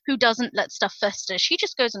who doesn't let stuff fester. She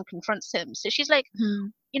just goes and confronts him. So she's like,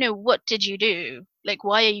 what did you do? Like,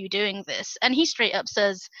 why are you doing this? And he straight up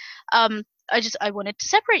says, I wanted to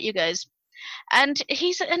separate you guys. And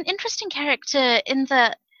he's an interesting character in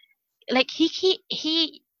that, like, he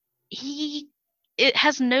it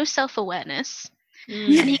has no self-awareness.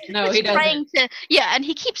 And he No, keeps he doesn't. trying to and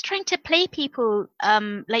he keeps trying to play people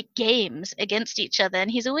like games against each other,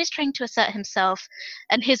 and he's always trying to assert himself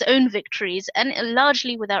and his own victories, and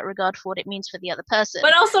largely without regard for what it means for the other person.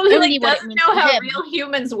 But also, he Only like what it doesn't means know for how him. real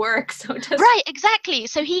humans work. So it doesn't. Right, exactly.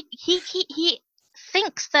 So he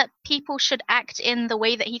thinks that people should act in the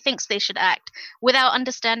way that he thinks they should act, without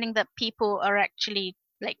understanding that people are actually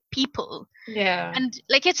like people. Yeah. And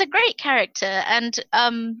like it's a great character, and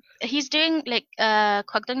he's doing like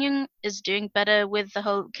Kwak Dong-young is doing better with the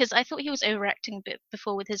whole, because I thought he was overacting a bit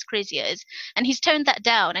before with his crazy eyes, and he's toned that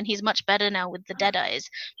down, and he's much better now with the dead eyes,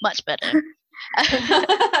 much better.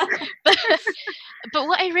 But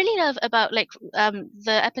what I really love about like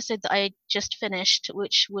the episode that I just finished,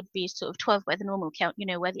 which would be sort of 12 by the normal count,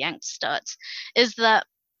 where the angst starts, is that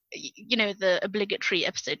the obligatory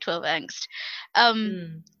episode 12 angst.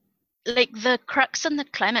 Like the crux and the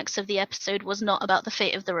climax of the episode was not about the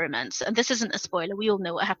fate of the romance, and this isn't a spoiler. We all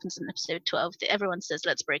know what happens in episode 12. Everyone says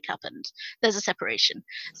let's break up, and there's a separation.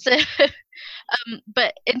 So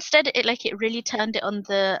but instead it really turned it on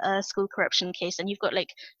the school corruption case, and you've got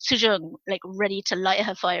like Sujung like ready to light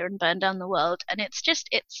her fire and burn down the world, and it's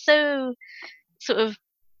so sort of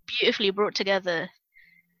beautifully brought together.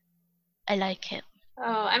 I like it.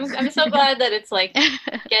 Oh, I'm so glad that it's like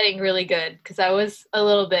getting really good, because I was a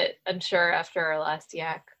little bit unsure after our last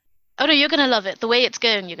yak. Oh no, you're gonna love it. The way it's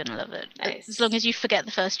going, you're gonna love it. Nice. As long as you forget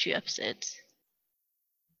the first few episodes.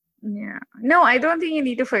 Yeah. No, I don't think you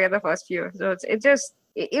need to forget the first few episodes.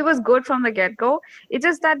 It was good from the get-go. It's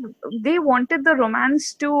just that they wanted the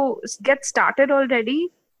romance to get started already,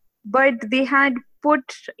 but they had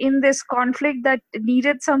put in this conflict that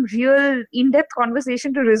needed some real in-depth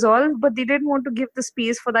conversation to resolve, but they didn't want to give the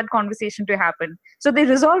space for that conversation to happen. So they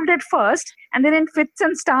resolved it first, and then in fits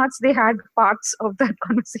and starts, they had parts of that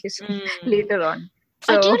conversation later on.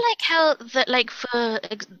 So, I do like how that, like,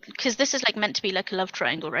 because this is like meant to be like a love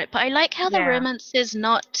triangle, right? But I like how the Yeah. romance is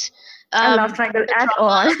not a love triangle the at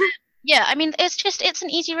drama. all. Yeah, I mean, it's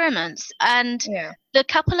an easy romance, and Yeah. the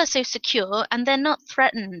couple are so secure, and they're not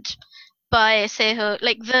threatened by Seiho.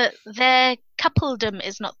 Like their coupledom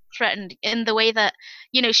is not threatened in the way that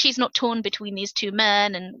she's not torn between these two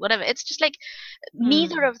men and whatever. It's just like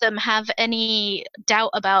neither of them have any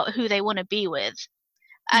doubt about who they want to be with,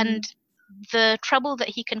 and the trouble that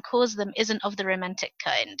he can cause them isn't of the romantic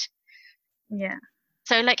kind. Yeah.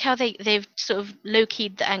 So I like how they've sort of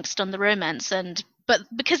low-keyed the angst on the romance, but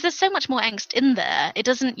because there's so much more angst in there,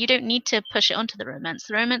 you don't need to push it onto the romance.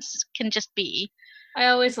 The romance can just be. I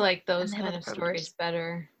always like those And they have kind other of problems. stories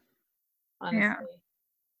better, honestly.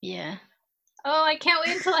 Yeah. Oh, I can't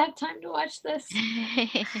wait until I have time to watch this.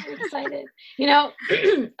 I'm excited.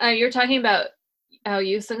 You're talking about how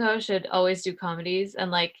Yoo Seung-ho should always do comedies, and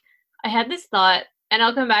like I had this thought, and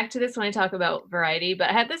I'll come back to this when I talk about Variety, but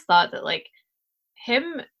I had this thought that like he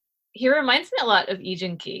reminds me a lot of Lee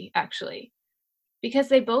Jun-ki, actually, because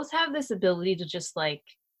they both have this ability to just like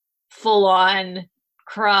full on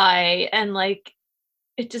cry, and like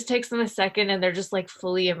it just takes them a second and they're just like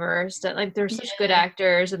fully immersed, and like they're such good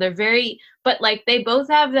actors, and they're but like they both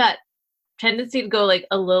have that tendency to go like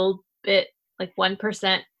a little bit like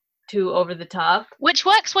 1% too over the top, which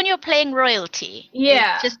works when you're playing royalty.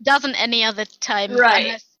 Yeah. It just doesn't any other time, Right.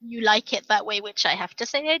 unless you like it that way, which I have to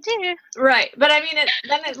say I do. Right. But I mean,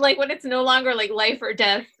 then it's like when it's no longer like life or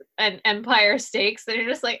death and empire stakes, then you're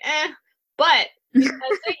just like, But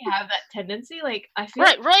because they have that tendency, like I feel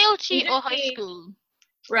Right, like royalty Lee or high Jun-gi- school.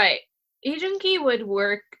 right. Lee Jun-gi would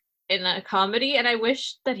work in a comedy, and I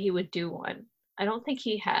wish that he would do one. I don't think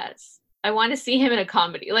he has. I want to see him in a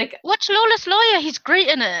comedy. Like, Watch Lawless Lawyer. He's great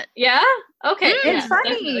in it. yeah, okay, Mm. yeah, It's funny.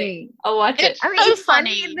 definitely. I'll watch it. It's I mean, so it's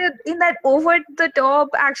funny in that over the top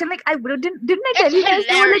action. Like didn't I tell It's you guys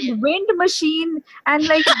there were like hilarious. wind machine and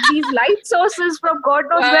like these light sources from God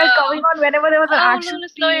knows where Wow. coming on whenever there was an Oh, action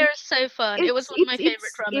Lawless scene. Lawyer is so fun. It was one of my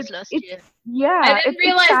favorite dramas last year. Yeah, I didn't it's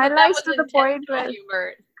realize that stylized was to the point intentional where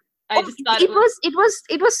humor. I just thought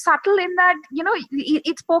it was subtle in that, you know,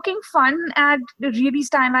 it's poking fun at the really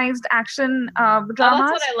stylized action Oh, that's dramas,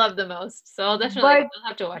 what I love the most. So I'll definitely I'll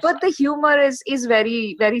have to watch but that. the humor is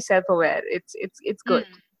very very self-aware. It's good.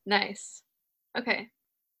 Mm. Nice. Okay.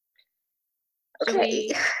 Should Okay.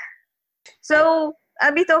 we- So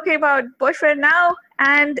I'll be talking about Boyfriend now,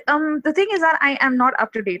 and the thing is that I am not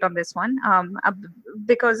up to date on this one.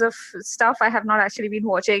 Because of stuff, I have not actually been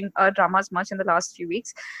watching dramas much in the last few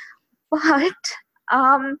weeks. But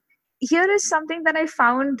here is something that I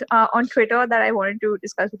found on Twitter that I wanted to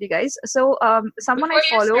discuss with you guys. So someone Before I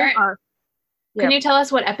you follow, start, yeah. Can you tell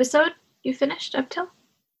us what episode you finished up till?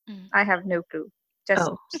 I have no clue. Just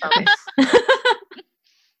Oh, stop okay. it.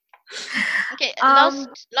 Okay, Um,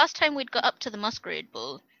 last time we'd got up to the Masquerade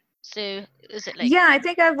Ball. So is it like yeah, I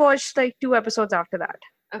think I've watched like 2 episodes after that.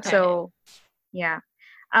 Okay. So, yeah.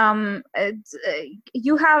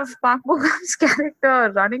 You have Park Bo-gum's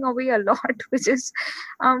character running away a lot, which is,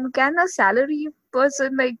 can a salary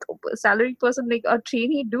person like a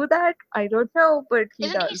trainee do that? I don't know, but he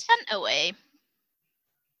isn't he does. sent away?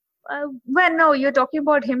 Well, no, you're talking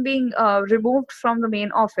about him being removed from the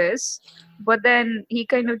main office, but then he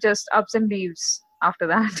kind of just ups and leaves after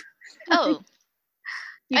that. Oh,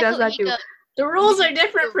 He I does thought that he too. got The rules are moved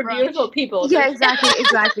different to for Branch. beautiful people. Yeah, exactly.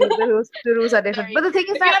 The rules are different. Very But the thing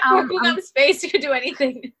is If you that have Park space, you can do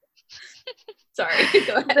anything. Sorry,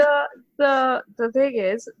 go ahead. the thing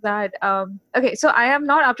is that okay, so I am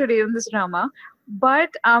not up to date on this drama, but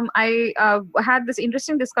I had this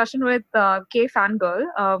interesting discussion with K Fangirl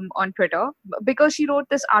on Twitter because she wrote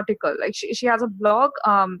this article. Like she has a blog,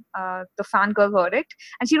 the Fangirl Verdict,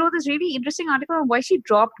 and she wrote this really interesting article on why she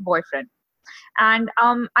dropped Boyfriend. And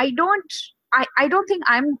I don't think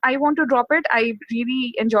I want to drop it. I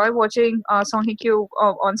really enjoy watching Song Hye Kyo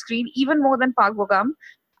on screen even more than Park Bo-gum.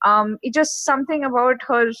 It's just something about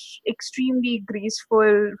her extremely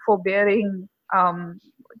graceful, forbearing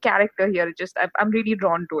character here. I'm really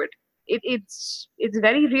drawn to it. It's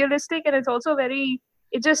very realistic, and it's also very.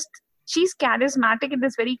 It just she's charismatic in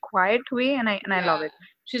this very quiet way, and I love it.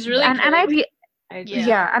 She's really And I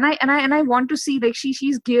Yeah. and I want to see like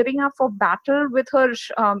she's gearing up for battle with her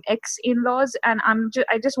ex-in-laws, and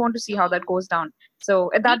I just want to see how that goes down.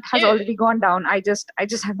 So that has too. already gone down. I just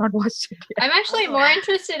have not watched it yet. I'm actually more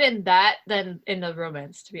interested in that than in the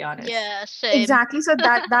romance, to be honest. Yeah, same. Exactly. So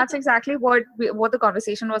that's exactly what the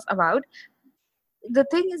conversation was about. The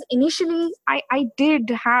thing is, initially I did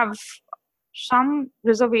have some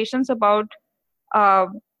reservations about.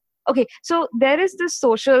 Okay, so there is this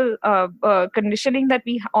social conditioning that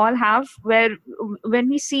we all have, where when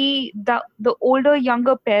we see the older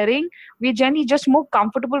younger pairing, we're generally just more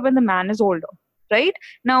comfortable when the man is older, right?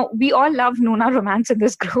 Now we all love Nuna romance in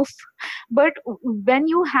this group, but when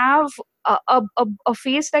you have a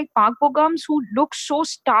face like Park Bo-gum's who looks so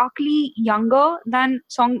starkly younger than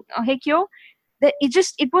Song Hye Kyo, that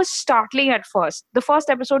it was startling at first. The first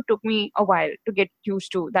episode took me a while to get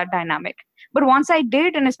used to that dynamic, but once I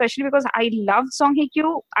did, and especially because I loved Song Hye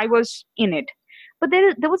Kyo, I was in it. But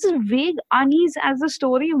there was a vague unease as the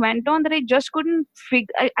story went on that I just couldn't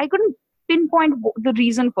I couldn't pinpoint the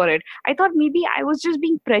reason for it. I thought maybe I was just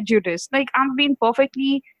being prejudiced. Like I'm being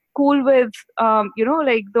perfectly cool with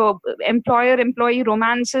like the employer employee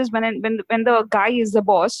romances when the guy is the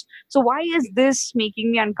boss. So why is this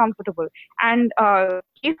making me uncomfortable? And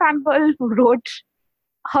K Fangirl wrote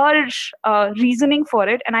her reasoning for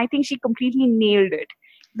it, and I think she completely nailed it.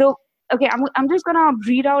 Though, okay, I'm just gonna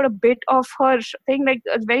read out a bit of her thing, like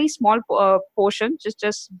a very small portion.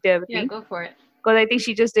 Just bear with Yeah, me, go for it. because I think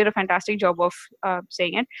she just did a fantastic job of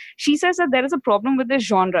saying it. She says that there is a problem with this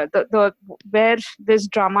genre, the where this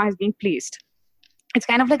drama has been placed. It's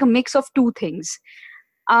kind of like a mix of two things.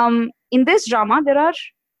 In this drama, there are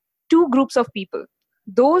two groups of people: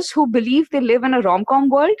 those who believe they live in a rom-com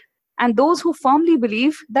world, and those who firmly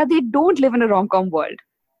believe that they don't live in a rom-com world.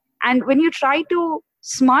 And when you try to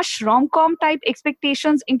smush rom-com type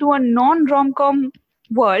expectations into a non-rom-com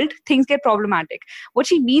world, things get problematic. What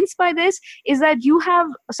she means by this is that you have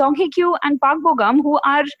Song Hye Kyo and Park Bo-gum, who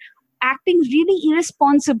are acting really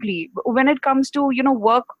irresponsibly when it comes to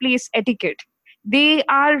workplace etiquette. They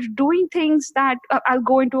are doing things that I'll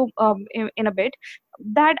go into in a bit,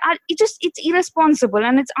 that are it's irresponsible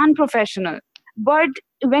and it's unprofessional. But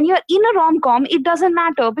when you're in a rom-com, it doesn't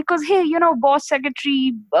matter, because hey, boss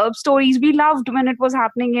secretary stories we loved when it was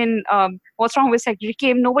happening in What's Wrong with Secretary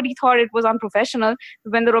Kim. Nobody thought it was unprofessional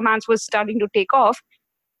when the romance was starting to take off.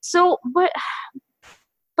 So but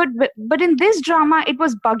in this drama it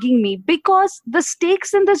was bugging me, because the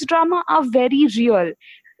stakes in this drama are very real.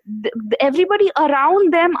 Everybody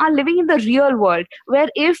around them are living in the real world, where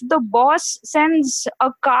if the boss sends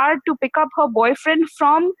a car to pick up her boyfriend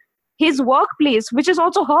from his workplace, which is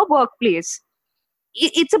also her workplace,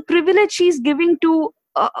 it's a privilege she's giving to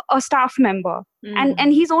a staff member.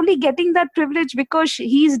 And he's only getting that privilege because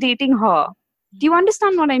he's dating her. Do you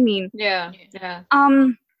understand what I mean? Yeah.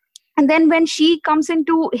 And then when she comes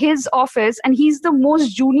into his office and he's the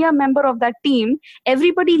most junior member of that team,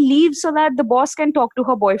 everybody leaves so that the boss can talk to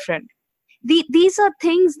her boyfriend. These are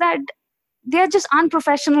things that they're just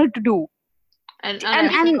unprofessional to do. And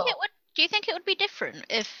do you think it would be different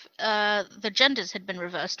if the genders had been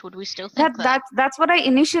reversed? Would we still think that? That's what I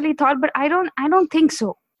initially thought, but I don't think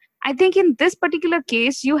so. I think in this particular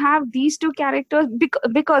case, you have these two characters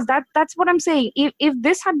because that's what I'm saying. If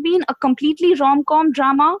this had been a completely rom-com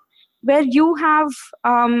drama, where you have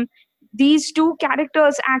these two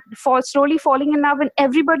characters slowly falling in love, and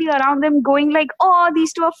everybody around them going like, oh,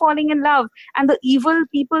 these two are falling in love, and the evil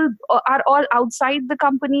people are all outside the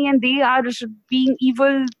company and they are being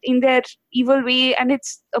evil in their evil way, and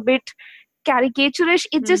it's a bit caricaturish,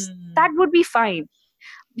 it just that would be fine.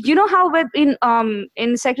 You know how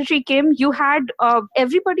in Secretary Kim, you had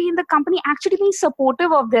everybody in the company actually being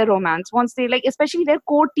supportive of their romance once they especially their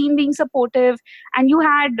core team being supportive, and you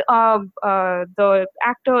had the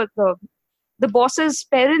actor, the boss's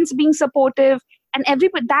parents being supportive, and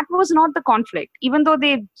everybody. That was not the conflict, even though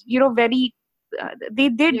they they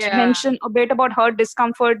did mention a bit about her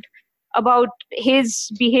discomfort about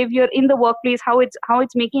his behavior in the workplace, how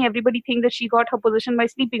it's making everybody think that she got her position by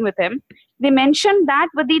sleeping with him. They mentioned that,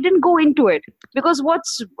 but they didn't go into it because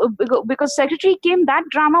Secretary Kim, that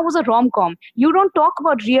drama was a rom-com. You don't talk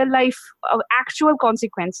about real life actual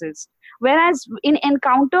consequences, whereas in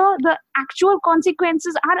Encounter the actual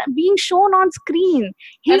consequences are being shown on screen.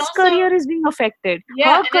 His career is being affected,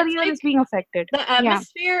 her career is being affected. The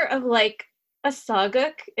atmosphere of a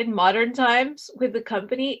Saguk in modern times with the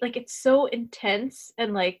company, it's so intense,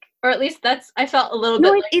 and or at least I felt a little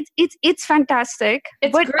bit. It's fantastic.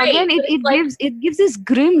 It's but great, again, it gives this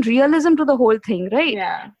grim realism to the whole thing, right?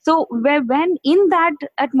 Yeah. So when in that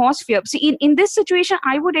atmosphere, see, in this situation,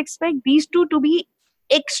 I would expect these two to be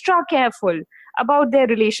extra careful about their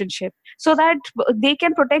relationship so that they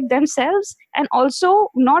can protect themselves and also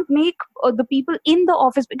not make the people in the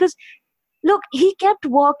office, because look, he kept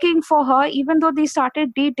working for her even though they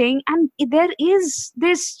started dating, and there is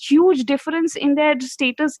this huge difference in their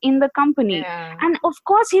status in the company. Yeah. And of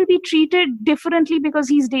course, he'll be treated differently because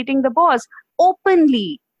he's dating the boss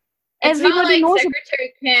openly. It's Everybody not knows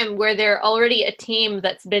Secretary Kim, where they're already a team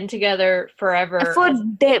that's been together forever. For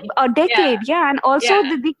a decade, and also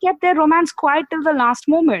they kept their romance quiet till the last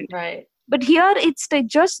moment. Right. But here, it's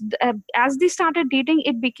just as they started dating,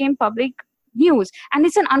 it became public news, and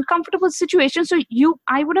it's an uncomfortable situation. So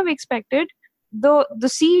I would have expected the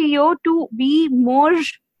CEO to be more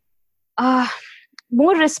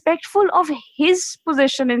respectful of his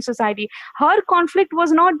position in society. Her conflict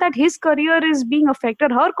was not that his career is being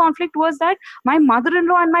affected. Her conflict was that my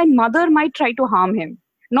mother-in-law and my mother might try to harm him,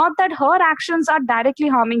 not that her actions are directly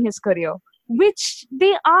harming his career, which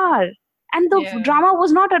they are. And the drama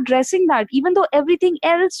was not addressing that, even though everything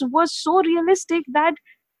else was so realistic that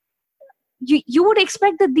you would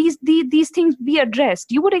expect that these things be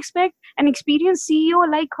addressed. You would expect an experienced CEO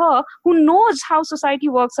like her, who knows how society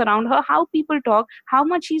works around her, how people talk, how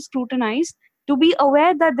much she's scrutinized, to be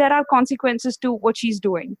aware that there are consequences to what she's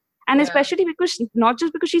doing. And especially not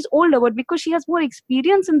just because she's older, but because she has more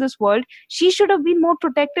experience in this world, she should have been more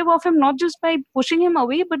protective of him, not just by pushing him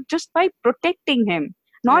away, but just by protecting him,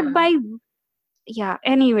 not by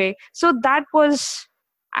anyway. So that was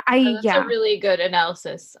that's a really good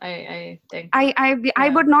analysis, I think. I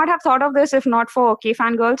would not have thought of this if not for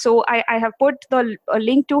K-Fangirl. So I have put the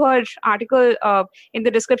link to her article in the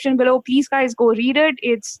description below. Please, guys, go read it.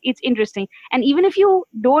 It's interesting. And even if you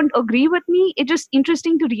don't agree with me, it's just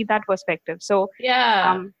interesting to read that perspective. So you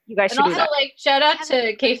guys should do that. Shout out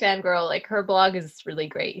to K-Fangirl. Her blog is really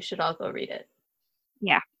great. You should all go read it.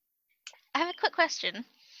 Yeah. I have a quick question.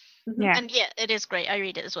 Yeah. And yeah, it is great. I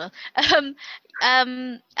read it as well.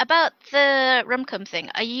 About the rom-com thing,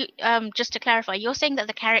 are you just to clarify, you're saying that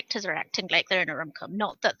the characters are acting like they're in a rom-com,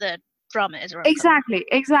 not that the drama is a rom-com?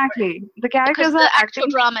 Exactly. The characters Because are the actual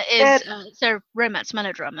acting. drama they're- is it's a romance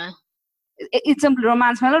melodrama. It's a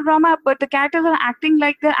romance melodrama, but the characters are acting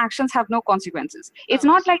like their actions have no consequences. It's Oh,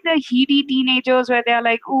 I not see. like the heady teenagers where they're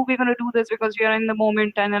like, "Oh, we're gonna do this because we are in the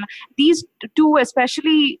moment." And then these two,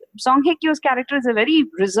 especially Song Hye Kyo's character, is a very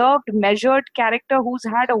reserved, measured character who's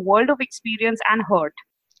had a world of experience and hurt.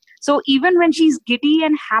 So even when she's giddy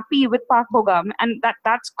and happy with Park Bogum, and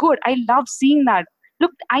that's good. I love seeing that.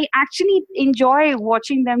 Look, I actually enjoy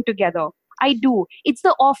watching them together. I do. It's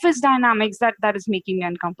the office dynamics that is making me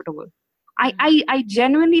uncomfortable. I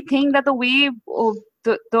genuinely think that the way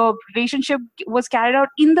the relationship was carried out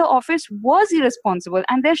in the office was irresponsible,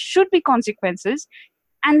 and there should be consequences,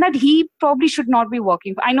 and that he probably should not be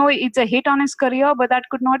working. I know it's a hit on his career, but that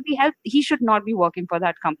could not be helped. He should not be working for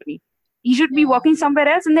that company. He should be Yeah. working somewhere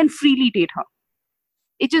else and then freely date her.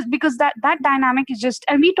 It just because that dynamic is just,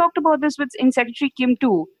 and we talked about this with in Secretary Kim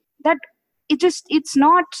too. That it's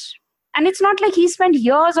not, and it's not like he spent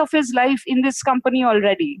years of his life in this company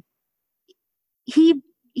already.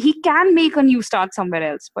 He can make a new start somewhere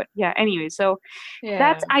else. But yeah, anyway, so Yeah.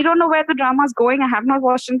 that's, I don't know where the drama's going. I have not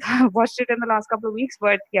watched it in the last couple of weeks,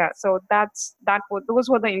 but yeah, so those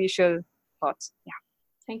were the initial thoughts. Yeah.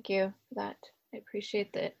 Thank you for that. I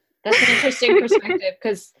appreciate that. That's an interesting perspective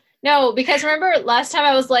because remember last time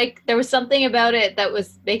I was like, there was something about it that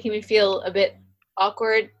was making me feel a bit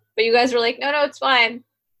awkward, but you guys were like, no, it's fine.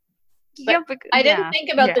 But I didn't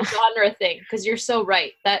think about the genre thing because you're so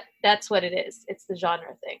right. That's what it is. It's the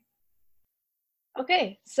genre thing.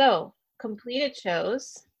 Okay, so completed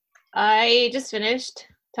shows. I just finished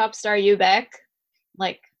Top Star You Back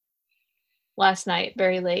like last night,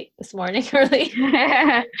 very late this morning, early. Did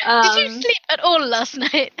you sleep at all last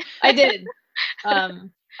night? I did.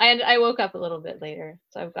 I woke up a little bit later,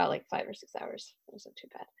 so I've got like 5 or 6 hours. It wasn't too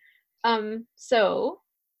bad. So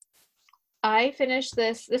I finished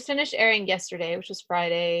this finished airing yesterday, which was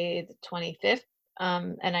Friday the 25th.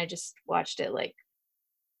 And I just watched it like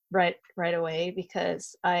right away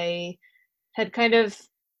because I had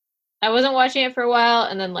I wasn't watching it for a while,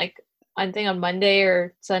 and then like I think on Monday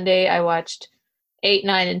or Sunday I watched 8,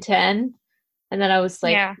 9, and 10, and then I was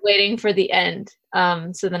like waiting for the end.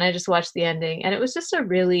 So then I just watched the ending, and it was just a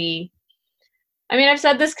really, I mean, I've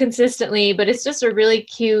said this consistently, but it's just a really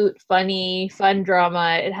cute, funny, fun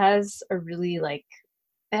drama. It has a really it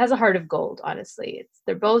has a heart of gold, honestly.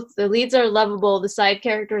 The leads are lovable, the side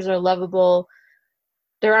characters are lovable.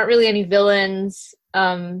 There aren't really any villains.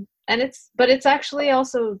 But it's actually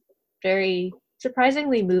also very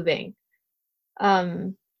surprisingly moving.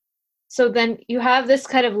 So then you have this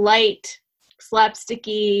kind of light,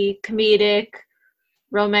 slapsticky, comedic,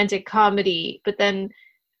 romantic comedy, but then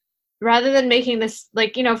rather than making this,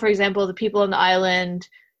 like, you know, for example, the people on the island,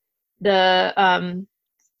 the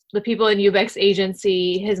people in Ubek's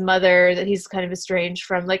agency, his mother that he's kind of estranged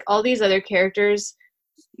from, like all these other characters,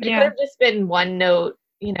 it could have just been one note,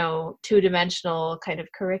 you know, two-dimensional kind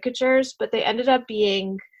of caricatures, but they ended up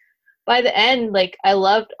being, by the end, like, I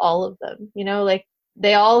loved all of them, you know, like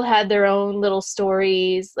they all had their own little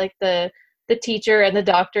stories, like the teacher and the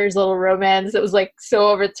doctor's little romance that was like so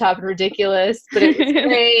over the top and ridiculous, but it was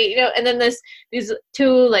great, you know. And then these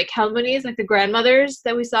two like Helmonies, like the grandmothers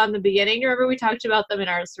that we saw in the beginning. You remember we talked about them in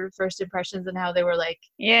our sort of first impressions and how they were like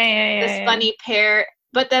this funny pair.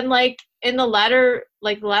 But then like in the latter,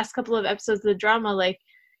 like the last couple of episodes of the drama, like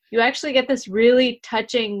you actually get this really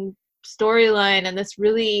touching storyline and this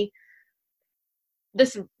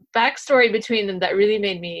backstory between them that really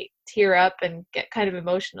made me tear up and get kind of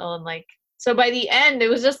emotional. And like, so by the end, it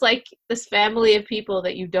was just like this family of people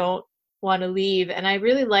that you don't want to leave. And I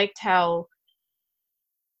really liked how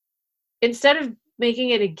instead of making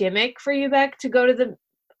it a gimmick for Ubek to go to the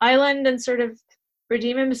island and sort of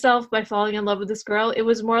redeem himself by falling in love with this girl, it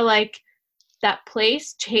was more like that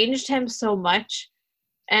place changed him so much.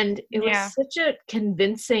 And it was such a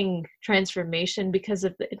convincing transformation because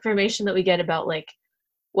of the information that we get about like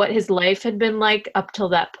what his life had been like up till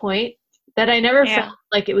that point, that I never felt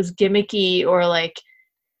like it was gimmicky or like,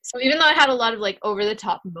 so even though it had a lot of like over the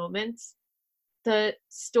top moments, the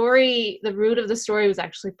story, the root of the story was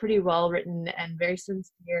actually pretty well written and very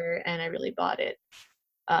sincere, and I really bought it.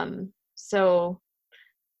 So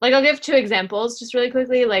like I'll give 2 examples just really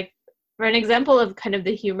quickly. Like for an example of kind of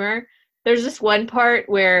the humor, there's this one part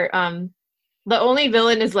where the only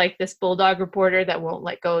villain is like this bulldog reporter that won't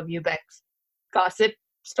let go of Ubek's gossip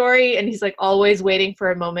story, and he's like always waiting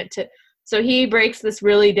for a moment to, so he breaks this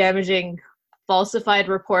really damaging falsified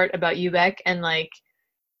report about Ubek, and like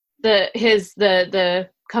the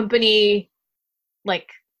company, like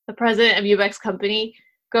the president of Ubek's company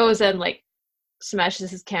goes and like smashes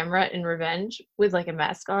his camera in revenge with like a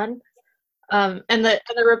mask on. And the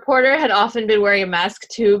reporter had often been wearing a mask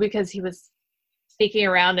too because he was sneaking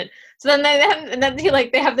around, and so then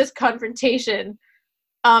they have this confrontation.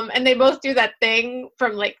 And they both do that thing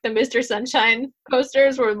from like the Mr. Sunshine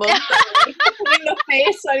posters where both like, putting the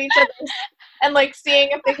face on each other and like seeing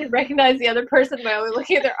if they can recognize the other person by only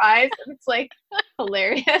looking at their eyes. And it's like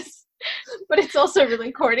hilarious, but it's also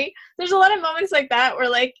really corny. There's a lot of moments like that where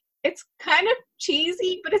like it's kind of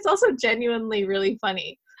cheesy, but it's also genuinely really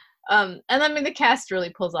funny. And I mean the cast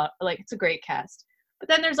really pulls off, like it's a great cast. But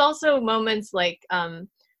then there's also moments like,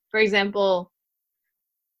 for example,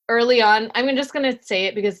 early on, I'm just going to say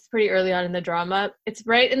it because it's pretty early on in the drama. It's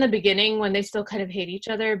right in the beginning when they still kind of hate each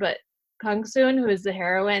other, but Kang Soon, who is the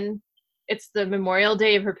heroine, it's the memorial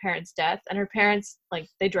day of her parents' death, and her parents, like,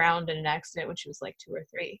 they drowned in an accident when she was like 2 or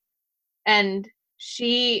 3. And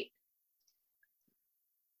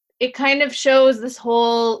it kind of shows this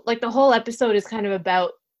whole, like, the whole episode is kind of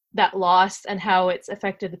about that loss and how it's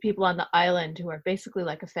affected the people on the island who are basically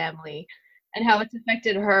like a family, and how it's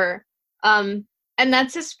affected her. And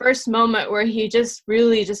that's his first moment where he just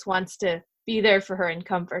really just wants to be there for her and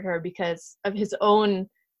comfort her because of his own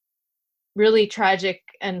really tragic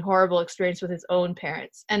and horrible experience with his own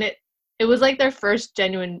parents. And it was like their first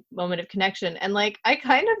genuine moment of connection. And like, I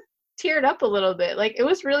kind of teared up a little bit. Like, it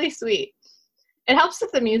was really sweet. It helps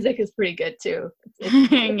if the music is pretty good too.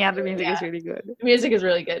 Yeah, the music is really good. The music is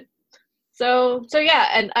really good. So yeah,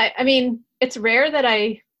 and I mean, it's rare that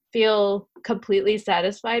I feel completely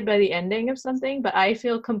satisfied by the ending of something, but I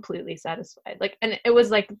feel completely satisfied. Like, and it was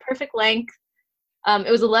like the perfect length.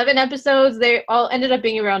 It was 11 episodes. They all ended up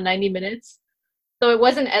being around 90 minutes. So it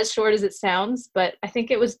wasn't as short as it sounds, but I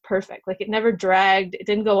think it was perfect. Like, it never dragged. It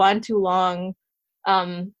didn't go on too long.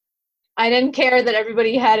 I didn't care that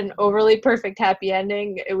everybody had an overly perfect happy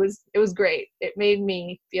ending. It was great. It made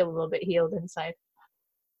me feel a little bit healed inside.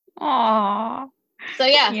 Aww. So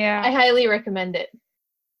yeah, Yeah. I highly recommend it.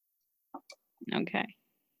 Okay.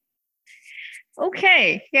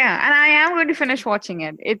 Yeah, and I am going to finish watching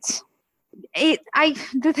it.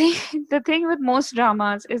 The thing with most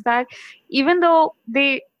dramas is that even though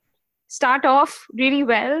they start off really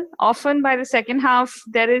well, often by the second half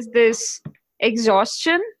there is this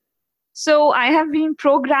exhaustion. So I have been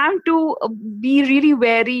programmed to be really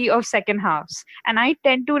wary of second halves. And I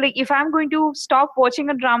tend to, like, if I'm going to stop watching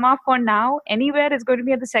a drama for now, anywhere, it's going to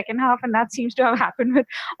be at the second half. And that seems to have happened with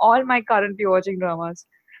all my currently watching dramas.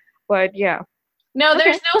 But yeah. No,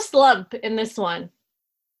 there's no slump in this one.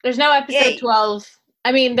 There's no episode 12.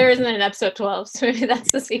 I mean, there isn't an episode 12, so maybe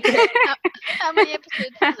that's the secret. How many episodes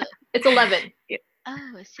is it? It's 11. Oh,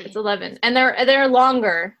 I see. It's 11, and they're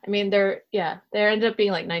longer. I mean, they end up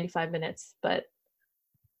being like 95 minutes, but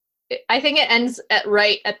I think it ends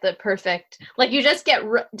right at the perfect. Like, you just get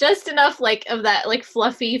just enough like of that like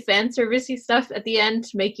fluffy fan servicey stuff at the end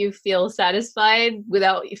to make you feel satisfied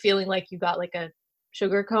without you feeling like you got like a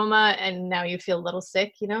sugar coma and now you feel a little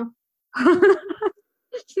sick, you know?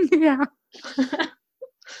 Yeah.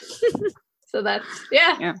 So that's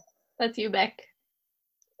that's Ubek.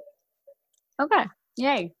 Okay.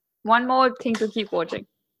 Yay. One more thing to keep watching.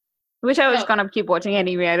 Which I was gonna keep watching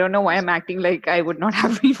anyway. I don't know why I'm acting like I would not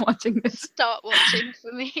have been watching this. Start watching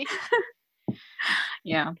for me.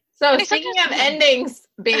 Yeah. So speaking of endings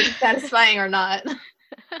being satisfying or not,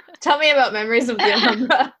 tell me about Memories of the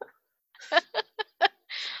Alhambra.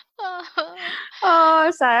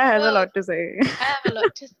 Oh, Saya has a lot to say. I have a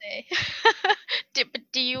lot to say.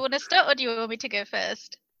 Do you want to start or do you want me to go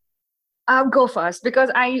first? Go first because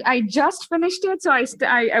I just finished it, so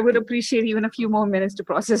I would appreciate even a few more minutes to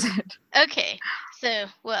process it. Okay, so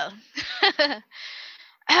well,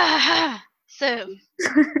 so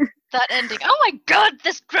that ending. Oh my God,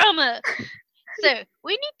 this drama. So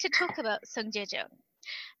we need to talk about Sung Jae-jeong,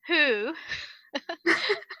 who.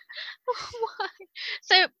 Why?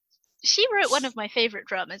 So she wrote one of my favorite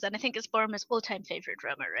dramas, and I think it's Borma's all-time favorite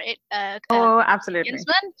drama, right? Oh, absolutely.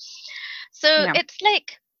 Kinsman. So it's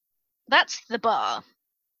like. That's the bar.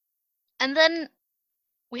 And then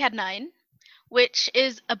we had 9, which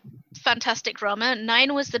is a fantastic drama.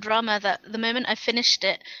 9 was the drama that the moment I finished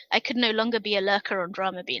it, I could no longer be a lurker on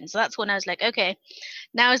Drama Bean. So that's when I was like, okay,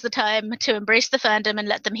 now is the time to embrace the fandom and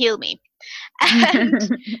let them heal me. And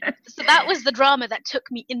so that was the drama that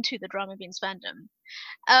took me into the Drama Beans fandom.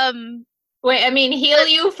 Wait, I mean, heal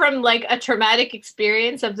you from like a traumatic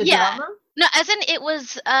experience of the drama? No, as in it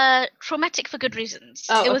was traumatic for good reasons.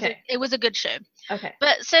 Oh, it was okay. it was a good show. Okay.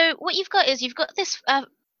 But so what you've got is you've got this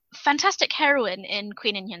fantastic heroine in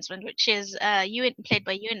Queen and Huntsman, which is Ewan, played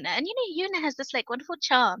by Yuna. And Yuna has this like wonderful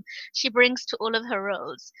charm she brings to all of her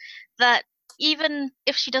roles that even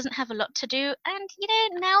if she doesn't have a lot to do, and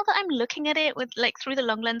now that I'm looking at it with like through the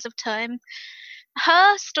long lens of time,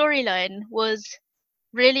 her storyline was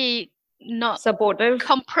really not Supportive.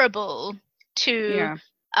 comparable to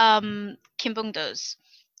Kim Bong-do's.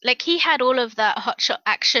 Like he had all of that hotshot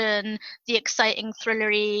action, the exciting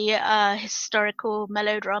thrillery, historical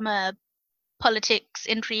melodrama, politics,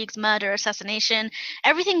 intrigues, murder, assassination.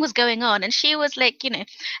 Everything was going on, and she was like, and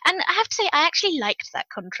I have to say, I actually liked that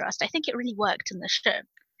contrast. I think it really worked in the show.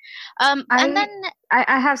 And then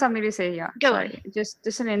I have something to say here. Go Sorry,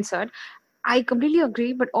 just an insert. I completely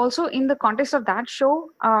agree, but also in the context of that show,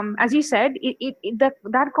 as you said,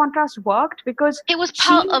 that contrast worked because it was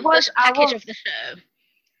part of the package our, of the show.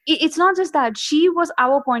 It's not just that she was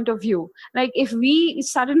our point of view. Like if we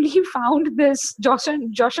suddenly found this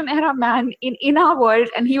Joshan era man in our world,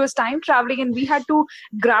 and he was time traveling, and we had to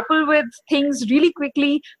grapple with things really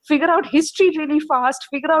quickly, figure out history really fast,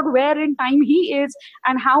 figure out where in time he is,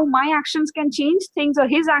 and how my actions can change things or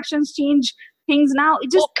his actions change things now.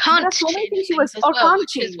 It just can't so many things she was can't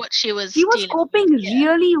change. Is what she was coping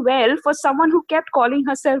really well for someone who kept calling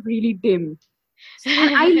herself really dim.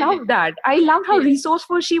 And I love that. I loved how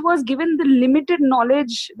resourceful she was, given the limited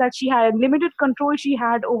knowledge that she had, limited control she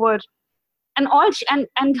had over, and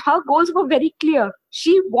and her goals were very clear.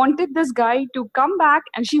 She wanted this guy to come back,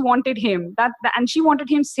 and she wanted him and she wanted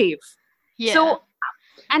him safe. Yeah. So,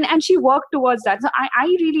 and she worked towards that. So I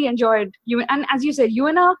really enjoyed you. And as you said,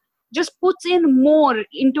 Yuna just puts in more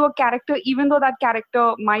into a character, even though that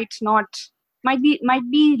character might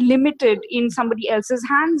be limited in somebody else's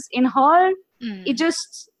hands. In her, it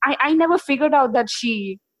just I never figured out that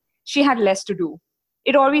she had less to do.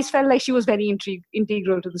 It always felt like she was very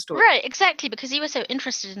integral to the story. Right, exactly, because you were so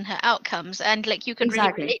interested in her outcomes, and like you could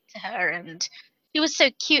really relate to her, and she was so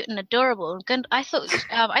cute and adorable. And I thought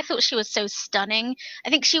she was so stunning. I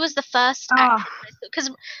think she was the first actress,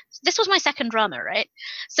 because this was my second drama, right?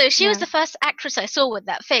 So she was the first actress I saw with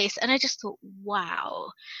that face, and I just thought,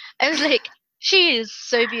 wow. I was like, she is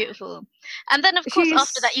so beautiful. And then, of course,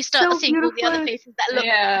 after that, you start seeing all the other faces that look.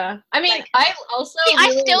 Yeah, I mean, I also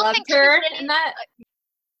really loved her in that.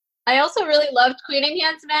 I also really loved Queen and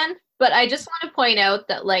Huntsman, but I just want to point out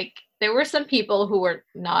that like there were some people who were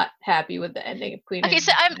not happy with the ending of Queen. Okay,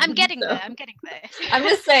 so I'm getting there. I'm getting there. I'm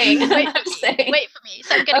just saying. Wait for me.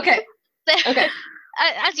 So I'm getting okay. Okay.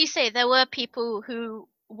 As you say, there were people who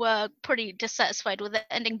were pretty dissatisfied with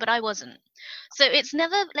the ending, but I wasn't. So it's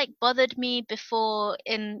never like bothered me before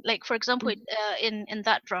in like, for example, in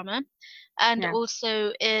that drama, and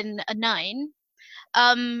also in a 9.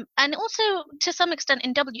 And also to some extent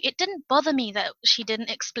in W, it didn't bother me that she didn't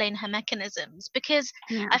explain her mechanisms, because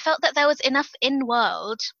I felt that there was enough in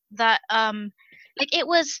world that like it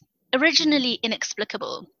was originally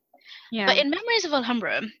inexplicable. But in Memories of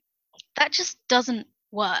Alhambra, that just doesn't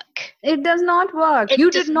work. It does not work.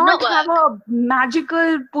 You did not have a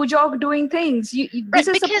magical Pujok doing things. This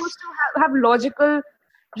is supposed to have logical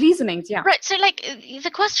reasonings. Yeah. Right. So like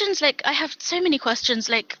the questions, like I have so many questions.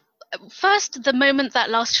 Like first, the moment that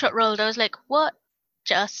last shot rolled, I was like, what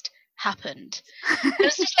just happened? It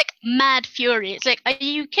was just like mad fury. It's like, are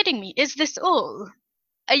you kidding me? Is this all?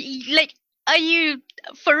 Are you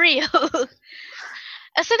for real?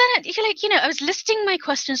 So then, I was listing my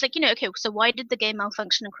questions, like, okay, so why did the game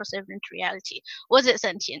malfunction and cross over into reality? Was it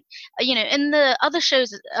sentient? In the other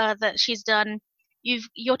shows that she's done,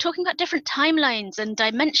 you're talking about different timelines and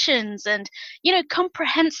dimensions and,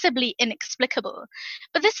 comprehensibly inexplicable.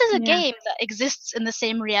 But this is a game that exists in the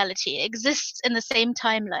same reality. It exists in the same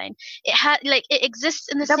timeline. It exists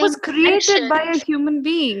in the same. That was created dimension. By a human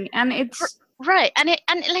being, and it's right, and it.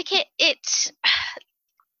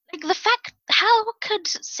 Like the fact, how could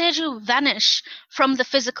Seju vanish from the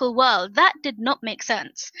physical world? That did not make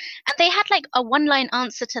sense. And they had like a one-line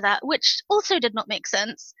answer to that, which also did not make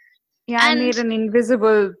sense. Yeah, I made an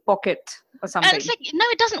invisible pocket or something. And it's like, no,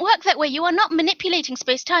 it doesn't work that way. You are not manipulating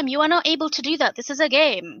space-time. You are not able to do that. This is a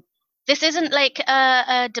game. This isn't like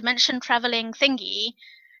a dimension traveling thingy.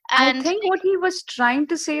 And I think what he was trying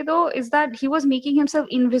to say, though, is that he was making himself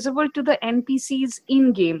invisible to the NPCs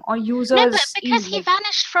in-game or users. No, but because he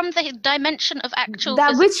vanished from the dimension of actual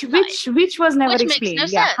which was never explained.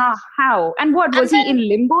 Makes no sense. How? And what was he in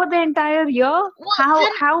limbo the entire year?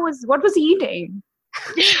 What was he eating?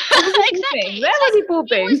 Exactly. Where was he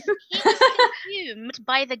pooping? He was consumed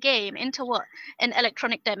by the game into what? An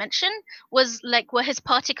electronic dimension? Were his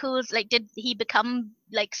particles, like, did he become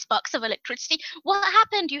like sparks of electricity? What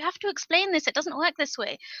happened? You have to explain this. It doesn't work this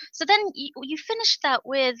way. So then you finish that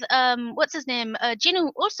with what's his name?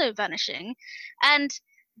 Jinu also vanishing, and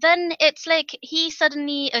then it's like he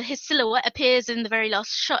suddenly his silhouette appears in the very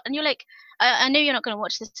last shot, and you're like, I know you're not going to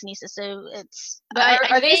watch this, Tanisa, so it's. But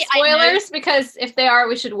are they say I know- spoilers? Because if they are,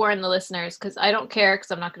 we should warn the listeners. Because I don't care, because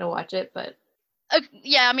I'm not going to watch it. But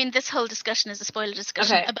Yeah, I mean, this whole discussion is a spoiler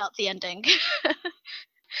discussion Okay. about the ending.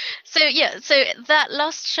 So that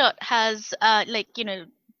last shot has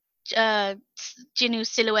Jinu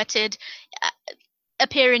silhouetted,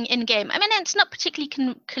 appearing in game. I mean, it's not particularly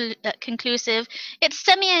conclusive. It's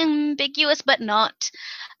semi-ambiguous, but not.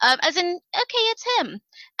 As in, okay, it's him,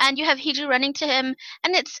 and you have Hiju running to him,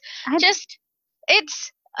 and it's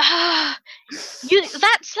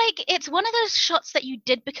that's like, it's one of those shots that you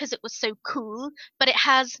did because it was so cool, but it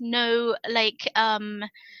has no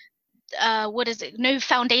what is it? No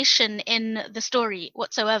foundation in the story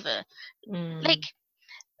whatsoever. Like,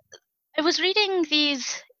 I was reading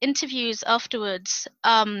these interviews afterwards,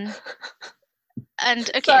 and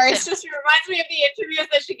okay, sorry, so it just reminds me of the interviews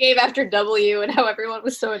that she gave after W and how everyone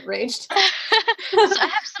was so enraged. so I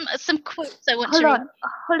have some quotes I want to read.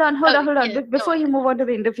 Hold on. Yeah, Before you move on to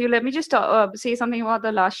the interview, let me just say something about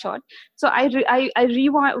the last shot. So I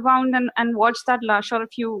rewound and watched that last shot a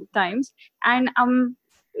few times, and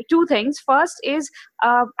two things. First is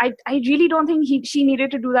I really don't think she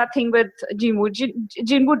needed to do that thing with Jinwoo.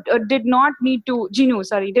 Jinwoo did not need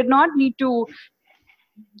to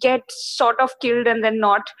get sort of killed and then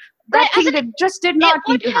not. That Right, thing that just did not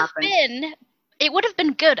need to happen. It would have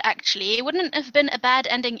been good, actually. It wouldn't have been a bad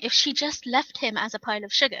ending if she just left him as a pile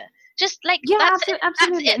of sugar. Just like, that's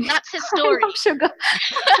absolutely. it. That's his story. Pile of sugar.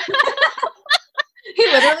 He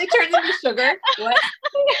literally turned into sugar. What?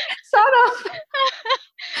 Sort of.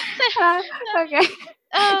 Okay.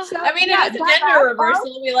 So, I mean, it's a gender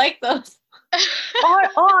reversal. We like those.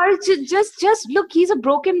 or just look, he's a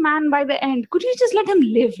broken man by the end. Could you just let him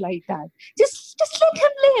live like that? Just let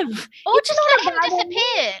him live. Or It's just not let a him bad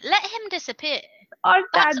disappear. Let him disappear. Or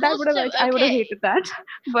That's that would have also I would have okay. hated that.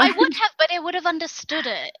 But I would have, but I would have understood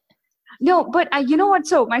it. no, but you know what?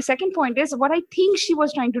 So my second point is, what I think she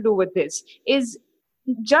was trying to do with this is,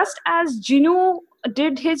 just as Jinu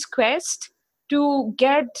did his quest to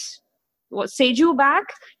get Seju back,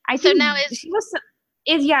 I So think now I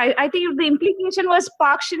think the implication was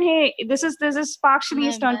Park Shin-hye. This is Park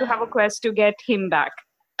Shin-hye's turn to have a quest to get him back.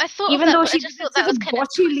 I thought Even of that, though but she I just thought that was kind of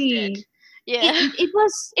twisted. Yeah. It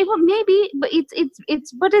was maybe, but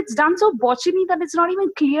it's done so botchily that it's not even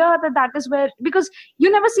clear that is where, because you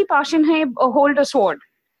never see Park Shin-hye hold a sword,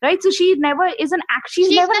 right? So she's never an active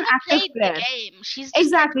played player. the game. She's just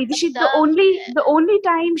Exactly. The only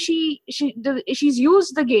time she's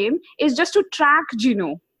used the game is just to track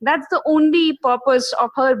Jinu. That's the only purpose of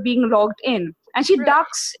her being logged in, and she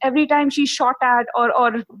ducks every time she's shot at or.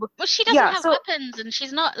 Well, she doesn't have weapons, and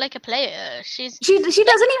she's not like a player. She doesn't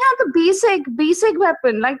even have the basic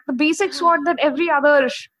weapon, like the basic sword that every other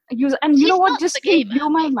user. And you know what? Just blew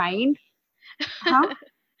my mind. Huh?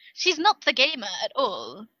 She's not the gamer at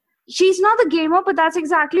all. She's not the gamer, but that's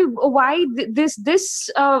exactly why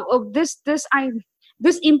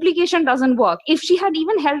this implication doesn't work. If she had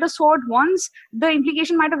even held a sword once, the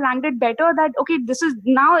implication might have landed better. That okay, this is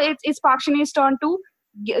now it's Park Shin-hye's turn to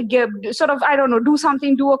sort of, I don't know, do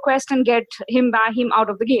something, do a quest, and get him out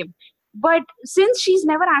of the game. But since she's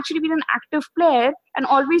never actually been an active player and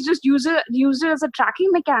always just use it as a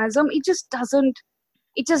tracking mechanism, it just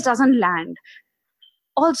doesn't land.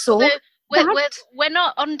 Also, we're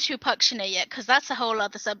not on to Park Shin-hye yet, because that's a whole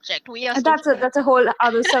other subject. We are. That's a whole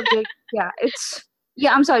other subject.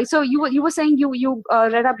 Yeah, I'm sorry. So you were saying you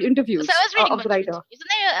read up interviews so I was reading of the writer.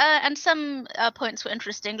 And some points were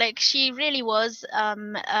interesting. Like, she really was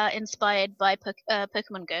inspired by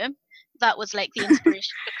Pokemon Go. That was like the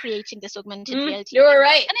inspiration for creating this augmented reality. You were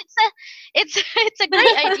right, and it's a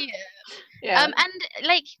great idea. Yeah. And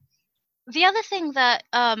like, the other thing that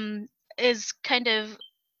is kind of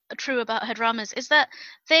true about her dramas is that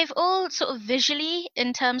they've all sort of visually,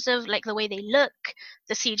 in terms of like the way they look,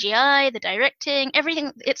 the CGI, the directing,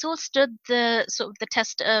 everything, it's all stood the sort of the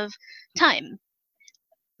test of time.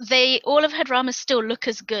 All of her dramas still look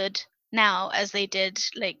as good now as they did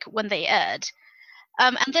like when they aired.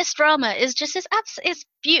 And this drama is just it's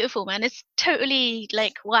beautiful, man. It's totally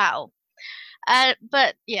like, wow.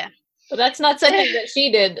 But yeah. But that's not something that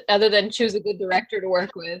she did, other than choose a good director to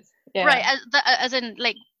work with. Yeah. Right, as in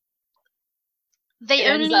like, they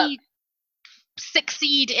only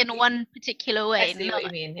succeed in one particular way, I see what not you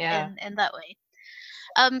mean. Yeah. in that way.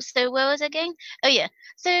 So where was I going? Oh yeah.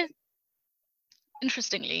 So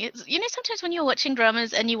interestingly, sometimes when you're watching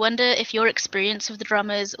dramas and you wonder if your experience of the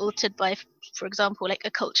drama is altered by, for example, like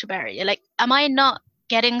a culture barrier. Like, am I not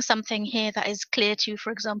getting something here that is clear to,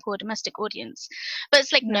 for example, a domestic audience? But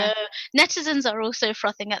it's like, no, netizens are also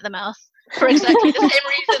frothing at the mouth for exactly the same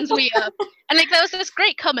reasons we are. And like, there was this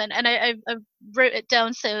great comment, and I wrote it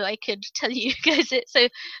down so I could tell you guys it. So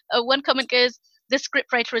one comment goes, "The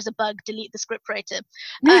scriptwriter is a bug. Delete the scriptwriter."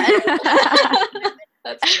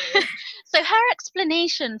 That's great. So her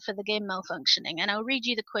explanation for the game malfunctioning, and I'll read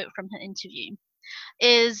you the quote from her interview,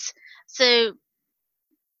 is so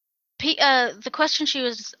the question she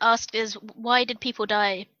was asked is, why did people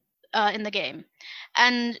die in the game?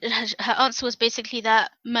 And her answer was basically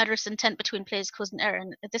that murderous intent between players caused an error.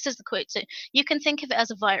 And this is the quote. So you can think of it as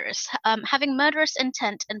a virus. Having murderous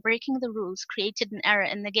intent and breaking the rules created an error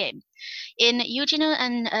in the game. In Yujino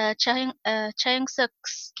and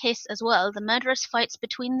Chaeyoung-suk's case as well, the murderous fights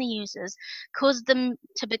between the users caused them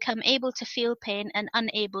to become able to feel pain and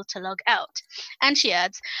unable to log out. And she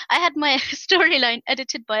adds, I had my storyline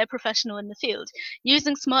edited by a professional in the field.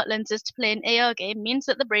 Using smart lenses to play an AR game means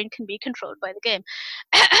that the brain can be controlled by the game.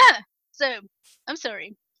 So, I'm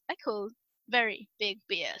sorry, I call very big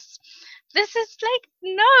BS. This is like,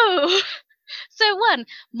 no! So one,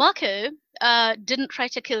 Mako didn't try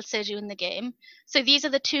to kill Seju in the game. So these are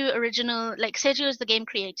the two original, like Seju is the game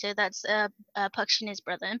creator, that's Park Shin-hye's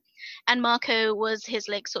brother, and Mako was his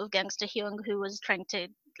like sort of gangster Hyung who was trying to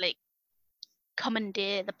like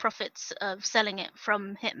commandeer the profits of selling it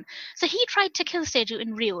from him. So he tried to kill Seju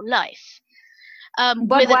in real life.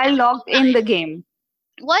 But while logged in the game.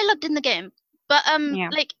 While logged in the game. But Yeah.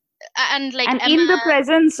 like and like and Emma, in the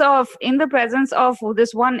presence of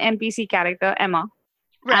this one NPC character, Emma.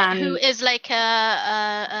 right, who is like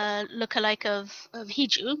a lookalike of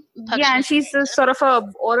Hiju. Yeah, and she's a sort of a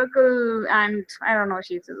oracle, and I don't know,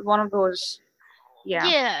 she's one of those. Yeah.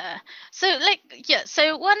 Yeah. So like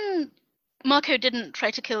so one, Marco didn't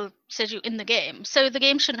try to kill Seju in the game, so the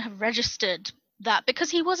game shouldn't have registered that because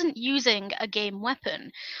he wasn't using a game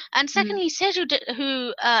weapon. And secondly, Seju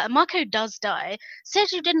who Marco does die.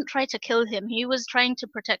 Seju didn't try to kill him. He was trying to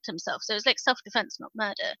protect himself. So it's like self-defense, not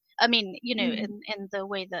murder. I mean, in the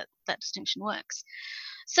way that distinction works.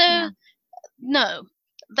 So no.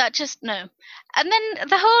 That just no. And then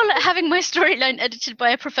the whole having my storyline edited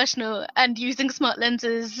by a professional and using smart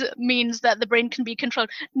lenses means that the brain can be controlled.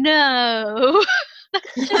 No.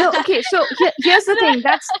 No, okay, so here's the thing.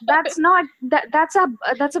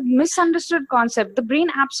 That's a misunderstood concept. The brain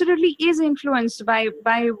absolutely is influenced by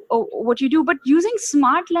what you do, but using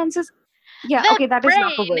smart lenses, that is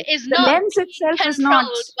laughable. The lens itself is not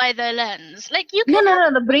by the lens. Like you can no.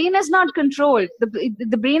 The brain is not controlled.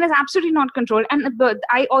 The brain is absolutely not controlled, and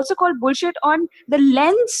I also call bullshit on the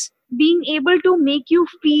lens being able to make you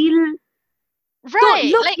feel right.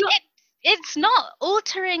 So, look, it's not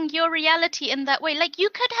altering your reality in that way. Like you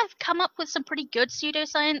could have come up with some pretty good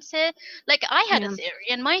pseudoscience here. Like I had a theory,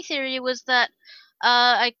 and my theory was that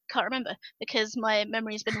I can't remember because my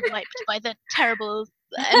memory's been wiped by the terrible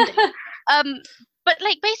ending. But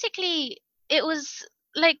like basically it was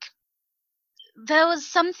like there was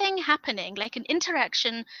something happening, like an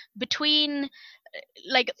interaction between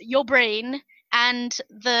like your brain and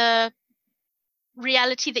the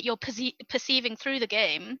reality that you're perceiving through the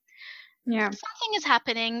game. Something is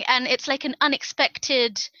happening, and it's like an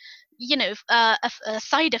unexpected a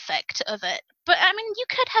side effect of it. But I mean, you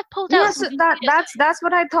could have pulled out that's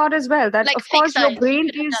what I thought as well, that like of course your brain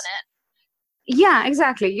is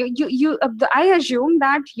exactly. I assume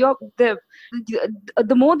that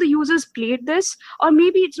the more the users played this, or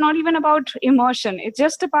maybe it's not even about immersion, it's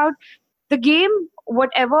just about the game,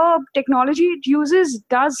 whatever technology it uses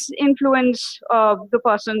does influence the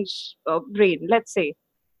person's brain, let's say,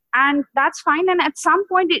 and that's fine. And at some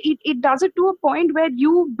point it does it to a point where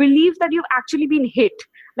you believe that you've actually been hit,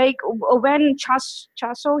 like when Cha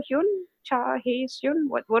Hyun,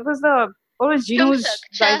 what was Jinu's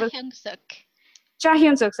rival? Cha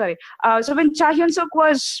Hyun-suk, sorry. So when Cha Hyun-suk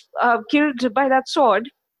was killed by that sword,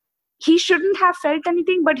 he shouldn't have felt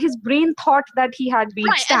anything, but his brain thought that he had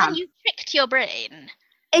been stabbed. And then you tricked your brain.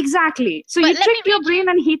 Exactly. So you tricked your brain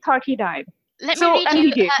and he thought he died. Let me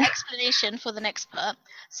read you her explanation for the next part.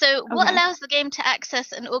 So what allows the game to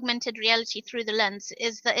access an augmented reality through the lens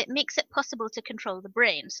is that it makes it possible to control the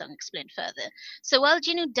brain, Sung explained further. So while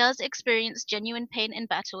Jinu does experience genuine pain in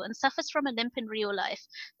battle and suffers from a limp in real life,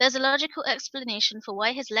 there's a logical explanation for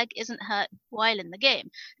why his leg isn't hurt while in the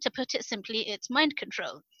game. To put it simply, it's mind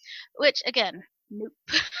control. Which, again, nope.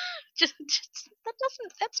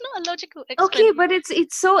 That's not a logical Okay, explanation. but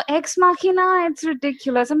it's so ex machina. It's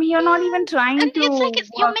ridiculous. I mean, you're not even trying And to it's like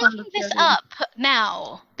you're work on the making this theory. up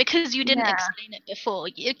now because you didn't Yeah. explain it before.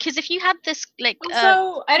 Because if you had this like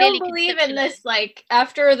Also, I don't clearly believe in conceptualized- this, like,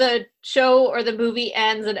 after the show or the movie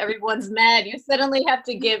ends and everyone's mad, you suddenly have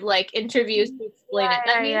to give, like, interviews to explain it.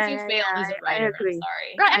 That means you failed as a I writer. I'm agree.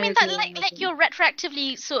 sorry. Right, I I mean that agree. I like agree. you're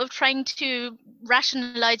retroactively sort of trying to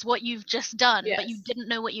rationalize what you've just done, but you Yes. didn't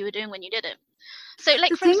know what you were doing when you did it. So,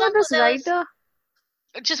 like The for thing with example, this there was writer.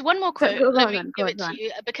 just one more So, quote. go Let on, me go give on, it go to on.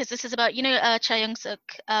 you because this is about Cha Young Suk,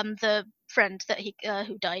 the friend that he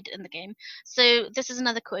who died in the game. So this is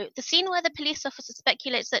another quote: "The scene where the police officer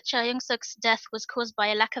speculates that Cha Young Suk's death was caused by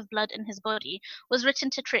a lack of blood in his body was written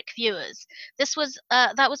to trick viewers. This was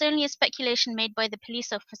that was only a speculation made by the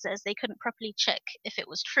police officers. They couldn't properly check if it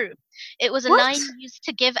was true. It was a What? line used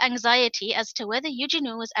to give anxiety as to whether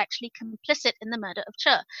Yujinu was actually complicit in the murder of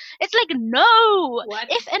Cha." It's like, no! What?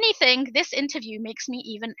 If anything, this interview makes me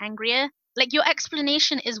even angrier. Like, your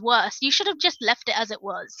explanation is worse. You should have just left it as it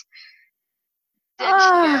was.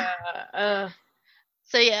 Ah,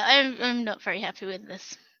 So yeah, I'm not very happy with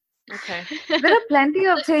this. Okay. there are plenty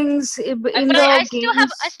of things in But the I still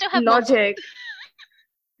game's have more logic.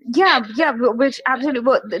 Yeah, which absolutely.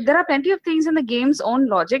 Well, there are plenty of things in the game's own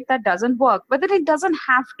logic that doesn't work, but then it doesn't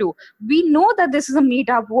have to. We know that this is a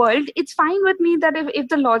made-up world. It's fine with me that if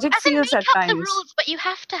the logic as in fails at make up the times, rules, but you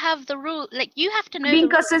have to have the rule. Like you have to know the being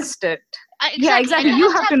rules. consistent. Exactly, Yeah, and exactly. it You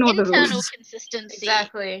has have to know the internal rules. consistency.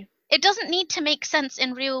 Exactly. It doesn't need to make sense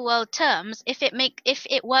in real world terms if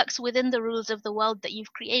it works within the rules of the world that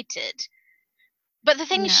you've created. But the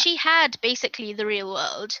thing is, Yeah. she had basically the real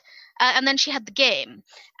world, and then she had the game.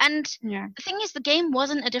 And Yeah. the thing is, the game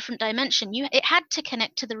wasn't a different dimension. It had to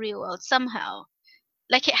connect to the real world somehow.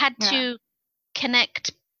 Like it had Yeah. to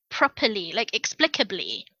connect properly, like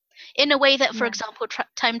explicably, in a way that, for Yeah. example,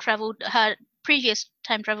 time travel, her previous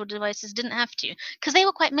time travel devices didn't have to, because they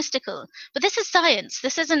were quite mystical. But this is science.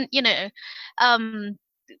 This isn't,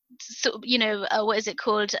 so what is it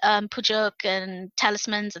called, pujok and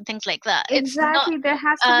talismans and things like that. It's not Exactly. There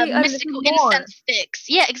has to be a little mystical more. incense sticks.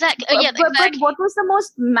 Yeah, exactly. Oh, But, yeah, but exactly. what was the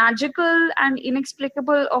most magical and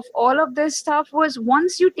inexplicable of all of this stuff was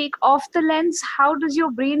once you take off the lens, how does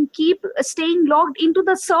your brain keep staying logged into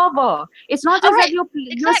the server? It's not just that Right, you're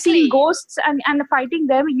seeing exactly. ghosts and fighting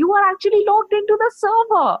them. You are actually logged into the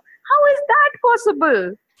server. How is that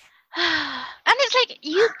possible? And it's like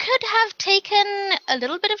you could have taken a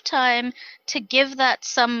little bit of time to give that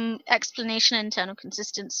some explanation and internal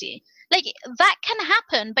consistency. Like that can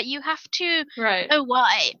happen, but you have to Right. know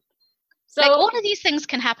why. So Like all of these things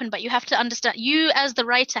can happen, but you have to understand. You as the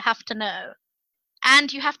writer have to know.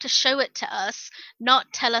 And you have to show it to us,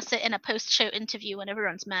 not tell us it in a post-show interview when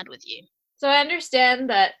everyone's mad with you. So I understand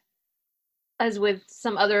that, as with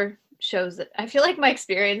some other shows, that I feel like my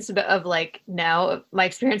experience of like now, my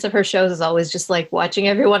experience of her shows is always just like watching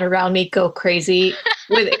everyone around me go crazy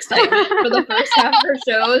with excitement for the first half of her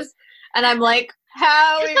shows, and I'm like,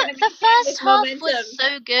 how are we going to The maintain first this half momentum? was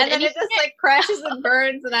so good, And then you it just like crashes and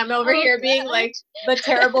burns, and I'm over Oh, here being God. like the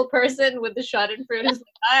terrible person with the schadenfreude who's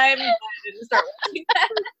like, I'm glad I didn't start watching that.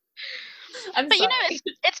 I'm But sorry.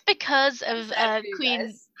 it's because of sad for you Queen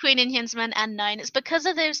guys. and Hinsman and Nine. It's because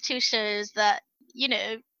of those two shows that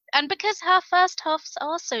and because her first halves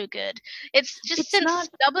are so good. It's just It's since not.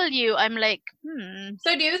 W, I'm like,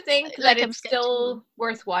 So do you think Like, that I'm it's still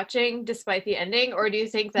worth watching despite the ending, or do you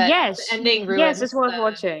think that Yes. the ending ruins? Yes, it's worth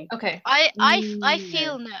watching. Okay, I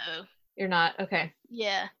feel no. you're not okay.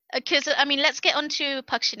 Yeah, because I mean, let's get on to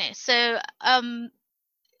Park Shin-hye. So,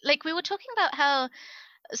 like we were talking about how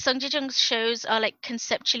Sung Ji-jung's shows are like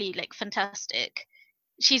conceptually like fantastic.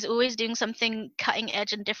 She's always doing something cutting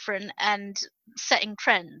edge and different and setting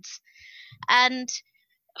trends. And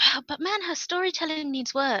but man, her storytelling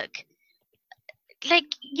needs work. Like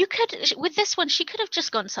you could with this one, she could have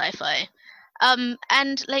just gone sci-fi.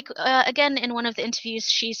 And like again in one of the interviews,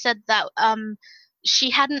 she said that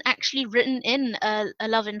she hadn't actually written in a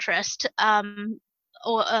love interest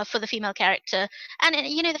or for the female character, and the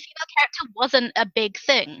female character wasn't a big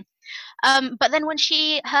thing. But then when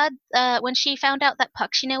when she found out that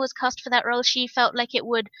Park Shin-hye was cast for that role, she felt like it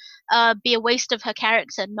would be a waste of her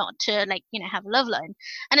character not to have a love line.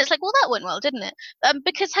 And it's like, well, that went well, didn't it?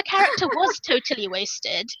 Because her character was totally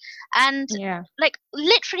wasted, and Yeah. like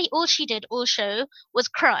literally all she did all show was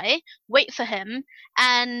cry, wait for him,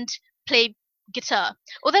 and play guitar.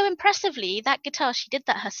 Although impressively, that guitar she did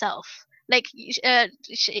that herself. Like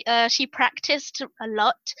she practiced a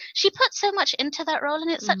lot. She put so much into that role, and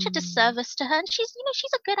it's such a disservice to her. And she's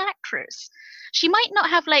she's a good actress. She might not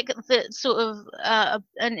have like the sort of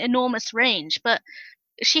an enormous range, but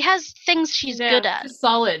she has things she's good at. She's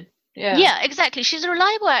solid. Yeah, exactly. She's a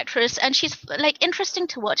reliable actress, and she's like interesting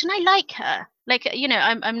to watch, and I like her. Like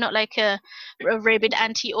I'm not like a rabid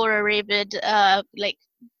anti or a rabid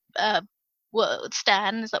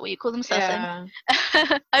Stan, is that what you call them? Yeah.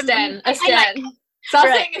 Stan. A Stan.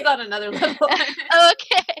 Sassing is on another level.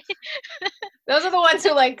 Okay. Those are the ones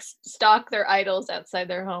who like stalk their idols outside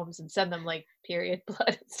their homes and send them like period blood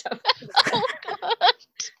and stuff. Oh god.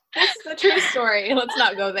 This is a true story. Let's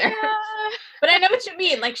not go there. But I know what you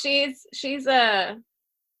mean. Like she's she's reliable.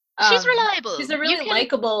 She's a really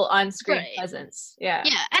likable on-screen presence. Yeah.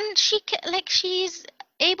 Yeah, and she's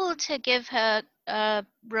able to give her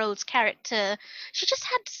Role's character. She just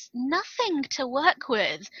had nothing to work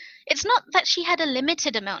with. It's not that she had a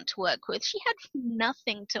limited amount to work with. She had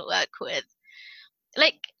nothing to work with.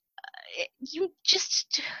 Like you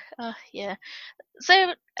just yeah.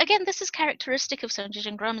 So again, this is characteristic of Song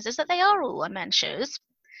Ji-jung dramas, is that they are all one-man shows.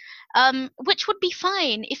 Which would be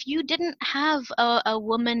fine if you didn't have a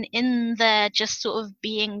woman in there just sort of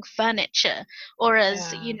being furniture, or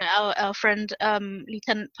as our friend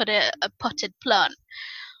Lieutenant put it, a potted plant,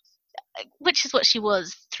 which is what she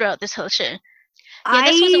was throughout this whole show. Yeah,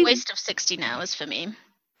 this was a waste of 16 hours for me.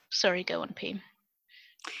 Sorry, go on, P.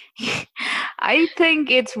 I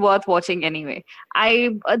think it's worth watching anyway.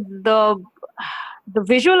 The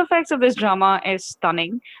visual effects of this drama is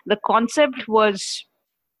stunning. The concept was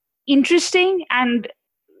interesting, and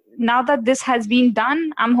now that this has been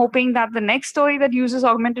done, I'm hoping that the next story that uses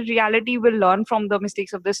augmented reality will learn from the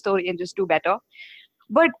mistakes of this story and just do better.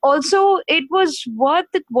 But also, it was worth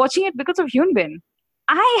watching it because of Hyun Bin.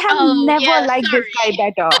 I have never liked this guy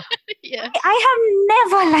better. Yeah. I have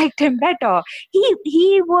never liked him better.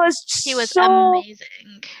 He was so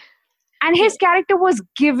amazing. And his character was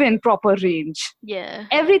given proper range. Yeah.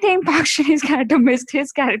 Everything Park Shin-hye's character missed,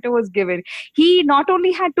 his character was given. He not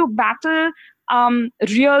only had to battle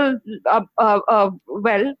real,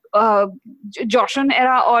 Joseon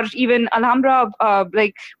era or even Alhambra,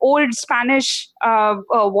 like old Spanish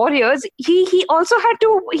warriors. He also had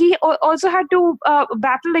to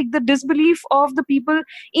battle like the disbelief of the people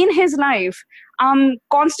in his life.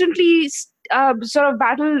 Constantly sort of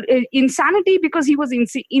battle insanity because he was in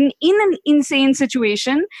an insane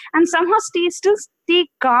situation, and somehow still stay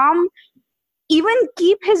calm, even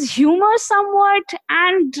keep his humor somewhat,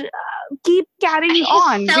 and keep carrying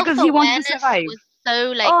on because he wants to survive. Was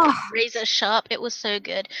so razor sharp. It was so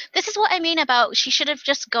good. This is what I mean about she should have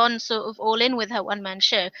just gone sort of all in with her one-man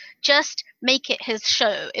show. Just make it his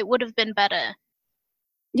show. It would have been better.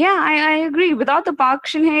 Yeah, I agree. Without the Park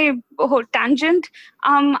Shin-hye tangent,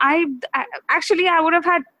 I would have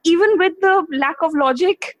had, even with the lack of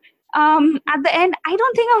logic at the end, I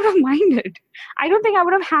don't think I would have minded. I don't think I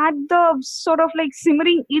would have had the sort of like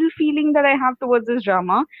simmering ill feeling that I have towards this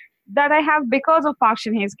drama that I have because of Park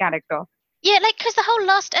Shin-hye's character. Yeah, like, because the whole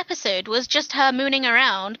last episode was just her mooning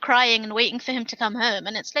around, crying and waiting for him to come home,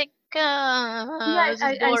 and it's like, this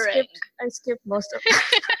is boring. I skipped most of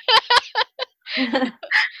it.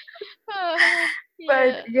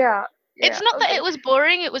 But yeah. It's not that it was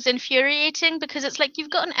boring, it was infuriating, because it's like, you've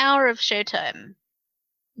got an hour of showtime.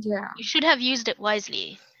 Yeah. You should have used it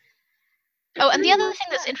wisely. Oh, and the other thing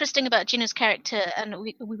that's interesting about Jinwoo's character, and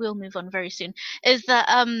we will move on very soon, is that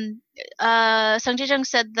Song Ji-jung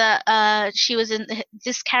said that she was in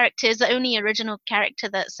this character is the only original character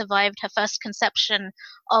that survived her first conception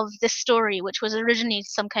of this story, which was originally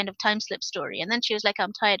some kind of time slip story, and then she was like,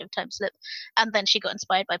 I'm tired of time slip, and then she got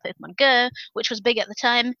inspired by Pokemon Go, which was big at the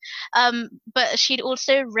time, but she'd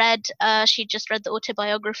also read she'd just read the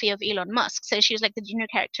autobiography of Elon Musk, so she was like, the Jinwoo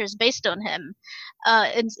character is based on him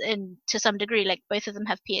in to some degree. Like, both of them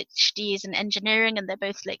have PhDs in engineering, and they're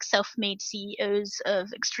both like self-made CEOs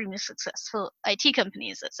of extremely successful IT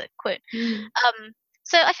companies. That's a quote.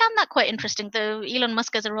 So I found that quite interesting, though Elon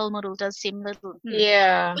Musk as a role model does seem little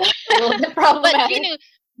a little bit problematic. But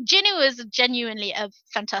Jinwoo is genuinely a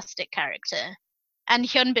fantastic character, and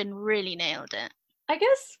Hyun Bin really nailed it. I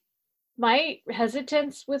guess my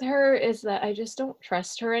hesitance with her is that I just don't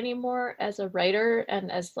trust her anymore as a writer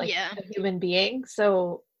and as like a human being.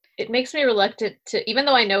 So it makes me reluctant to, even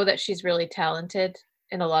though I know that she's really talented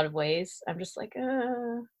in a lot of ways, I'm just like,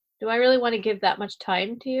 do I really want to give that much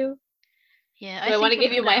time to you? Yeah, I want to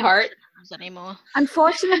give you my heart anymore.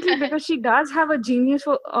 Unfortunately, because she does have a genius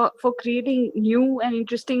for creating new and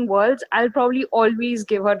interesting worlds, I'll probably always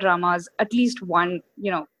give her dramas at least one,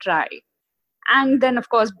 try. and then of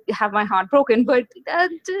course have my heart broken. But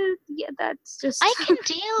yeah, that's just I can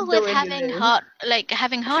deal the with way it having is.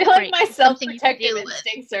 having I feel like heartbreak. my is something you can self-protective deal with.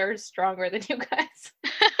 instincts are stronger than you guys.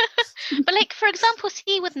 But like, for example,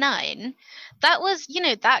 see with 9, that was,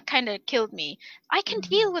 that kind of killed me. I can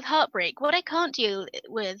deal with heartbreak. What I can't deal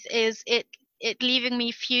with is it leaving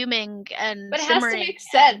me fuming and But it has to simmering. make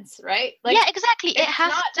sense, right? Like, Yeah, exactly. It it's has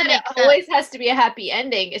not to that make it sense. always has to be a happy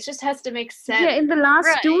ending. It just has to make sense. Yeah, in the last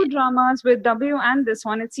two Right. dramas with W and this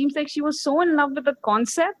one, it seems like she was so in love with the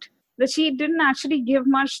concept that she didn't actually give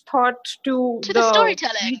much thought to To the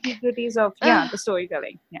storytelling. nitty-gritties of the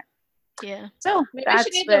storytelling. Yeah. Yeah. So Maybe that's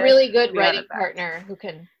she needs where a really good we are writing at that. partner who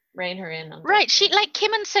can rein her in on Right. things. She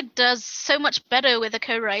Kim In-suk does so much better with a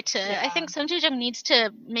co-writer. I Yeah. think Song Ji-jung needs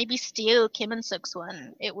to maybe steal Kim In-suk's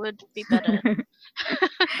one. It would be better.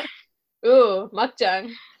 Ooh,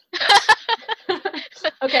 Mukjang.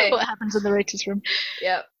 Okay. What happens in the writers' room?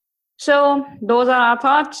 Yep. So those are our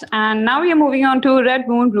thoughts, and now we are moving on to Red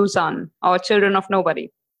Moon, Blue Sun, or Children of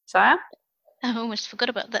Nobody. Saya? I almost forgot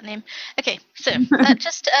about that name. Okay, so that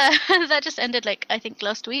just that just ended I think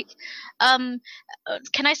last week. Can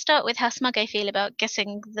I start with how smug I feel about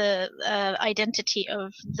guessing the identity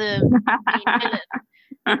of the main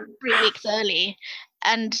villain 3 weeks early?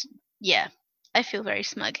 And yeah, I feel very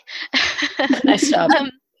smug. Nice job.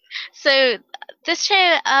 So this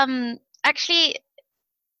show, actually,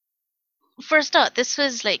 for a start, this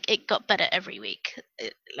was it got better every week.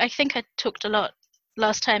 I think I talked a lot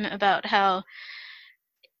last time about how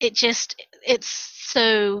it's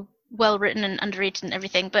so well written and underrated and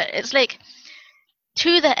everything, but it's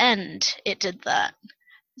to the end it did that.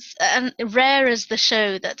 And rare is the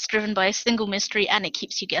show that's driven by a single mystery and it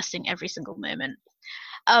keeps you guessing every single moment.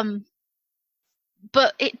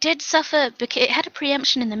 But it did suffer because it had a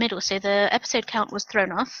preemption in the middle, so the episode count was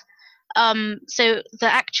thrown off. So the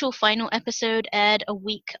actual final episode aired a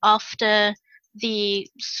week after the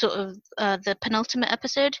sort of the penultimate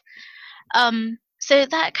episode. So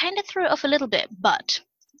that kind of threw it off a little bit, but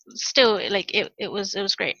still, it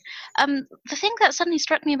was great. The thing that suddenly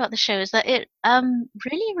struck me about the show is that it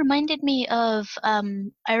really reminded me of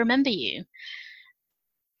I Remember You,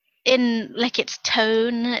 in its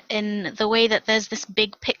tone, in the way that there's this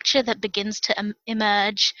big picture that begins to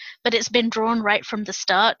emerge, but it's been drawn right from the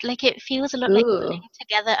start. It feels a lot like Ooh. putting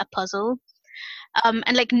together a puzzle. And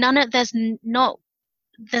none of there's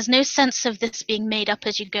no sense of this being made up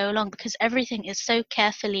as you go along because everything is so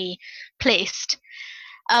carefully placed.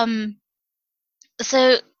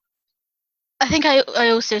 So I think I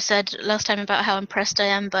also said last time about how impressed I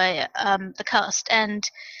am by the cast, and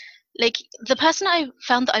the person I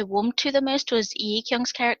found that I warmed to the most was Lee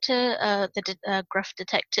Kyung's character, the gruff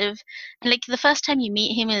detective. And the first time you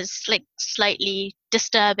meet him is slightly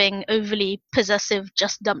disturbing, overly possessive,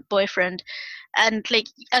 just dumped boyfriend. And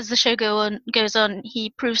as the show goes on,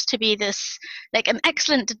 he proves to be this an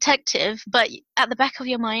excellent detective, but at the back of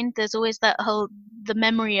your mind there's always the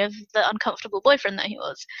memory of the uncomfortable boyfriend that he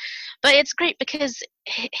was. But it's great because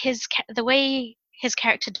the way his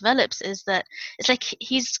character develops is that it's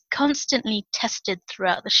he's constantly tested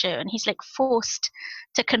throughout the show, and he's forced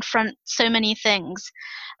to confront so many things,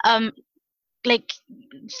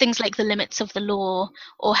 things like the limits of the law,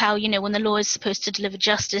 or how when the law is supposed to deliver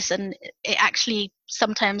justice and it actually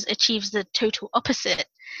sometimes achieves the total opposite,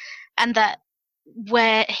 and that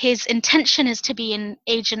where his intention is to be an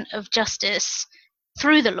agent of justice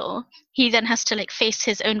through the law, he then has to face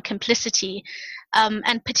his own complicity,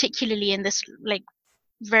 and particularly in this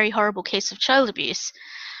very horrible case of child abuse.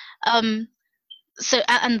 So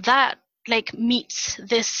and that meets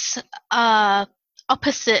this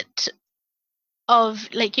opposite of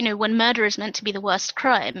when murder is meant to be the worst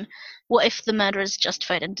crime, what if the murder is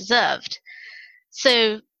justified and deserved?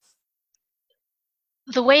 So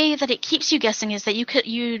the way that it keeps you guessing is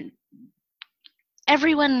that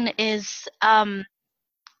everyone is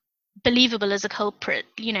believable as a culprit.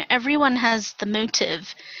 Everyone has the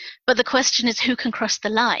motive, but the question is who can cross the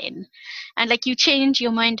line. And you change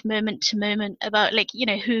your mind moment to moment about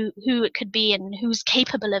who it could be and who's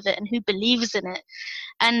capable of it and who believes in it.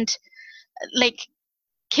 And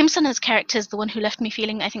Kim Sun-a's character is the one who left me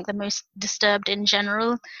feeling, I think, the most disturbed in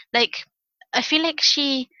general. I feel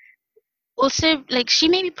she also she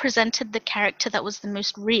maybe presented the character that was the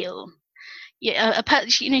most real. Yeah,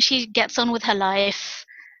 she gets on with her life,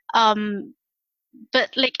 but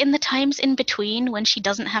in the times in between when she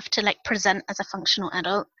doesn't have to present as a functional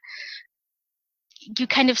adult, you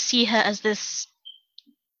kind of see her as this.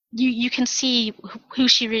 You can see who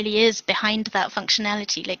she really is behind that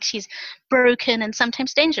functionality. She's broken and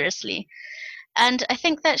sometimes dangerously. And I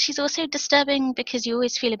think that she's also disturbing because you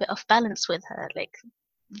always feel a bit off balance with her. Like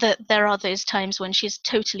that there are those times when she's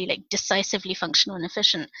totally like decisively functional and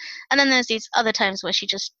efficient, and then there's these other times where she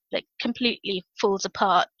just like completely falls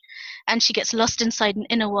apart and she gets lost inside an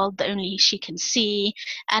inner world that only she can see,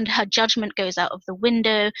 and her judgment goes out of the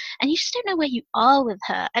window, and you just don't know where you are with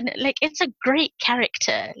her. And like it's a great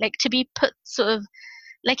character, like to be put sort of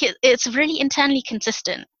like it's really internally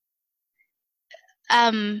consistent.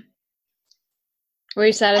 Were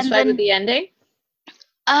you satisfied with the ending?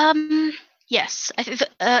 Yes, I think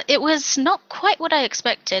it was not quite what I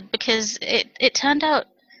expected, because it turned out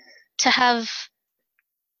to have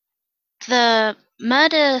the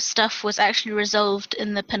murder stuff was actually resolved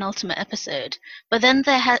in the penultimate episode, but then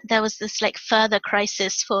there was this like further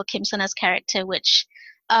crisis for Kim Sun-a's character, which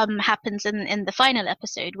happens in the final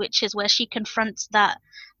episode, which is where she confronts the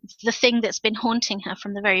thing that's been haunting her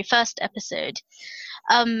from the very first episode,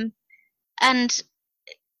 and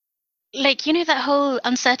like, you know, that whole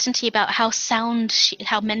uncertainty about how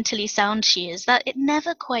mentally sound she is, that it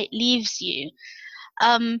never quite leaves you.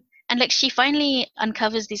 And like she finally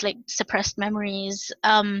uncovers these like suppressed memories,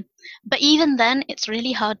 but even then it's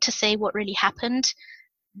really hard to say what really happened,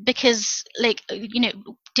 because like, you know,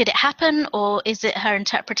 did it happen, or is it her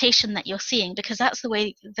interpretation that you're seeing? Because that's the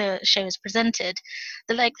way the show is presented,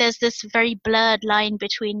 that like there's this very blurred line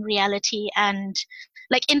between reality and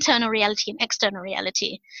like internal reality and external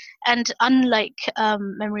reality. And unlike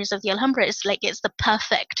Memories of the Alhambra, it's like it's the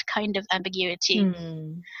perfect kind of ambiguity.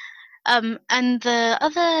 And the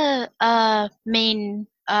other main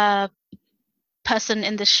person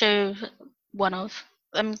in the show, one of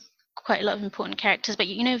quite a lot of important characters, but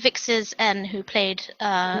you know Vix's N, who played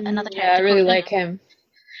another character. Yeah, I really like him.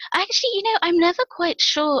 Actually, you know, I'm never quite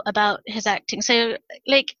sure about his acting. So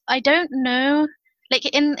like I don't know, like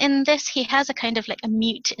in this he has a kind of like a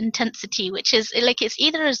mute intensity, which is like it's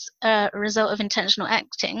either as a result of intentional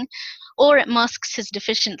acting or it masks his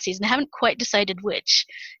deficiencies, and I haven't quite decided which,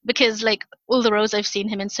 because like all the roles I've seen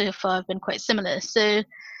him in so far have been quite similar. So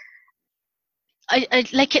I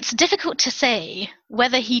like, it's difficult to say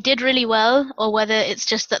whether he did really well or whether it's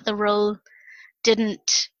just that the role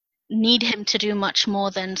didn't need him to do much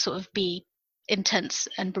more than sort of be intense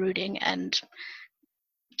and brooding and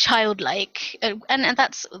childlike, and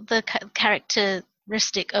that's the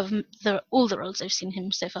characteristic of all the roles I've seen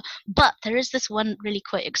him so far. But there is this one really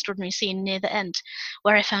quite extraordinary scene near the end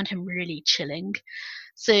where I found him really chilling.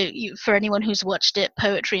 So for anyone who's watched it,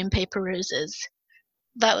 Poetry and Paper Roses,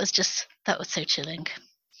 that was so chilling.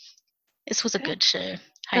 This was a good show.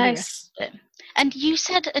 Highly recommend it. And you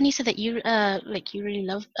said, Anissa, that you you really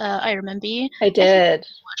love I Remember You. I did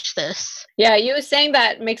watch this. Yeah, you were saying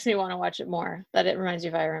that makes me want to watch it more. That it reminds you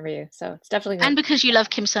of I Remember You, so it's definitely good. And because you love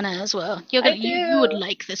Kim Sun-a as well, you would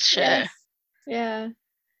like this show. Yes. Yeah,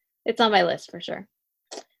 it's on my list for sure.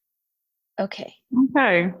 Okay.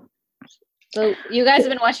 So you guys have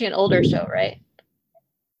been watching an older show, right?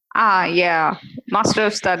 Yeah, Master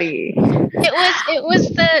of Study. It was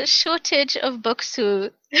the shortage of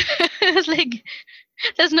Boksu. It was like,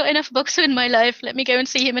 there's not enough Boksu in my life. Let me go and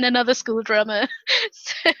see him in another school drama.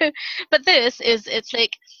 But it's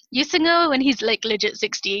like Yusungo when he's like legit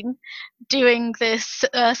 16, doing this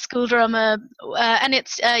school drama, and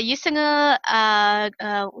it's Yusungo,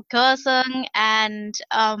 Gosung, and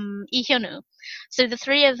Lee Hyunwoo. So the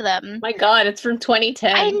three of them. My God, it's from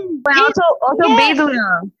 2010. But also yes.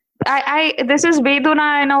 Baeduna. This is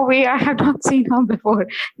Baeduna in a way I have not seen her before.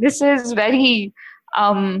 This is very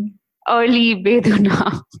early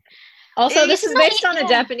Baeduna. Also, this is based on a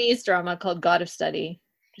Japanese drama called God of Study.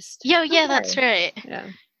 Yeah, that's right. Yeah.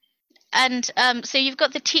 And so you've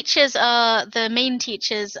got the main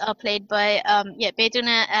teachers are played by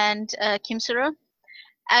Baeduna and Kim Suro,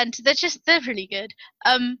 and they're really good.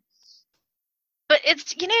 But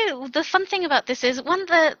it's, you know, the fun thing about this is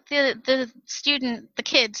the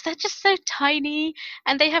kids, they're just so tiny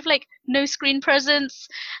and they have like no screen presence,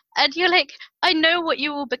 and you're like, I know what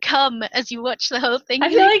you will become as you watch the whole thing. I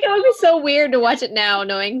feel like it would be so weird to watch it now,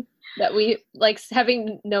 knowing that we like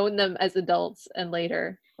having known them as adults and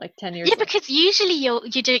later, like 10 years. Yeah, because usually you're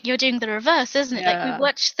doing the reverse, isn't it? Yeah. Like we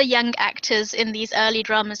watch the young actors in these early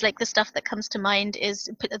dramas. Like the stuff that comes to mind is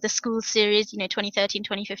the school series, you know, 2013,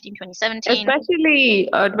 2015, 2017. Especially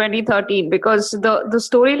 2013, because the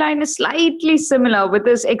storyline is slightly similar with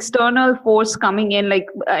this external force coming in. Like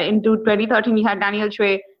into 2013, we had Daniel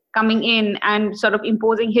Choi coming in and sort of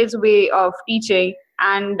imposing his way of teaching,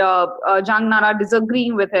 and Jang Nara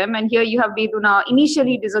disagreeing with him. And here you have Baeduna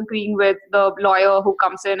initially disagreeing with the lawyer who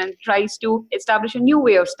comes in and tries to establish a new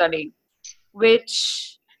way of studying,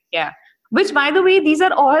 which, yeah. Which, by the way, these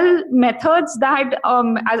are all methods that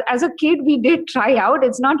as a kid we did try out.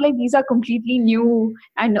 It's not like these are completely new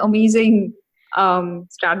and amazing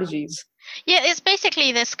strategies. Yeah, it's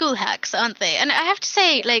basically their school hacks, aren't they? And I have to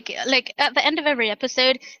say, like at the end of every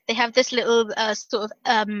episode, they have this little sort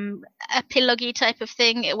of epilogue type of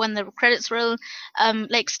thing when the credits roll,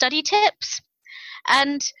 like study tips,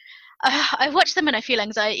 and I watch them and I feel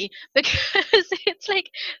anxiety because it's like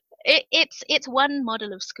it's one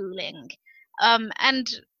model of schooling, and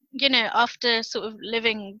you know, after sort of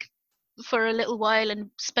living for a little while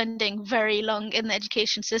and spending very long in the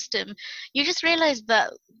education system, you just realize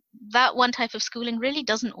that that one type of schooling really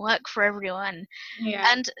doesn't work for everyone. Yeah.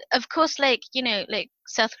 And of course, like, you know, like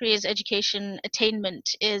South Korea's education attainment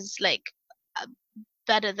is like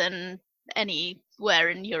better than anywhere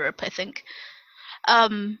in Europe, I think.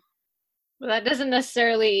 Well, that doesn't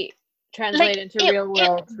necessarily translate Like into real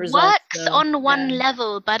world it results. works though. on one Yeah.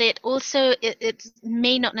 level, but it also it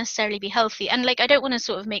may not necessarily be healthy. And like, I don't want to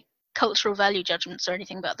sort of make cultural value judgments or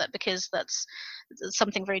anything about that, because that's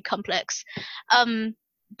something very complex.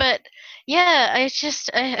 But yeah, I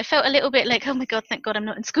felt a little bit like, oh my god, thank god I'm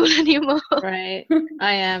not in school anymore. Right.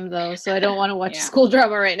 I am though, so I don't want to watch Yeah. school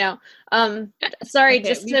drama right now. Sorry, Okay,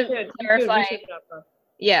 just we to should clarify. wrap up.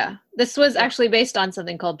 Yeah, this was Yeah. actually based on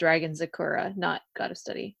something called Dragon Sakura, not Gotta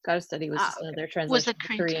Study. Gotta Study was just okay. another Was translation the of the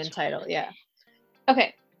Korean translation. title. Yeah.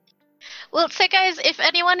 Okay. Well, so guys, if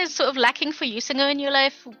anyone is sort of lacking for Yusungo in your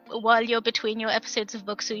life while you're between your episodes of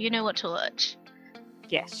Boksu, you know what to watch.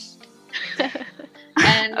 Yes.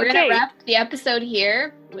 And we're gonna Okay. wrap the episode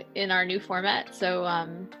here in our new format. So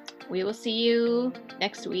we will see you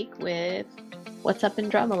next week with What's Up in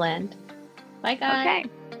Dramaland. Bye guys. Okay.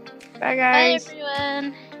 Bye, Bye guys.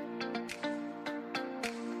 everyone.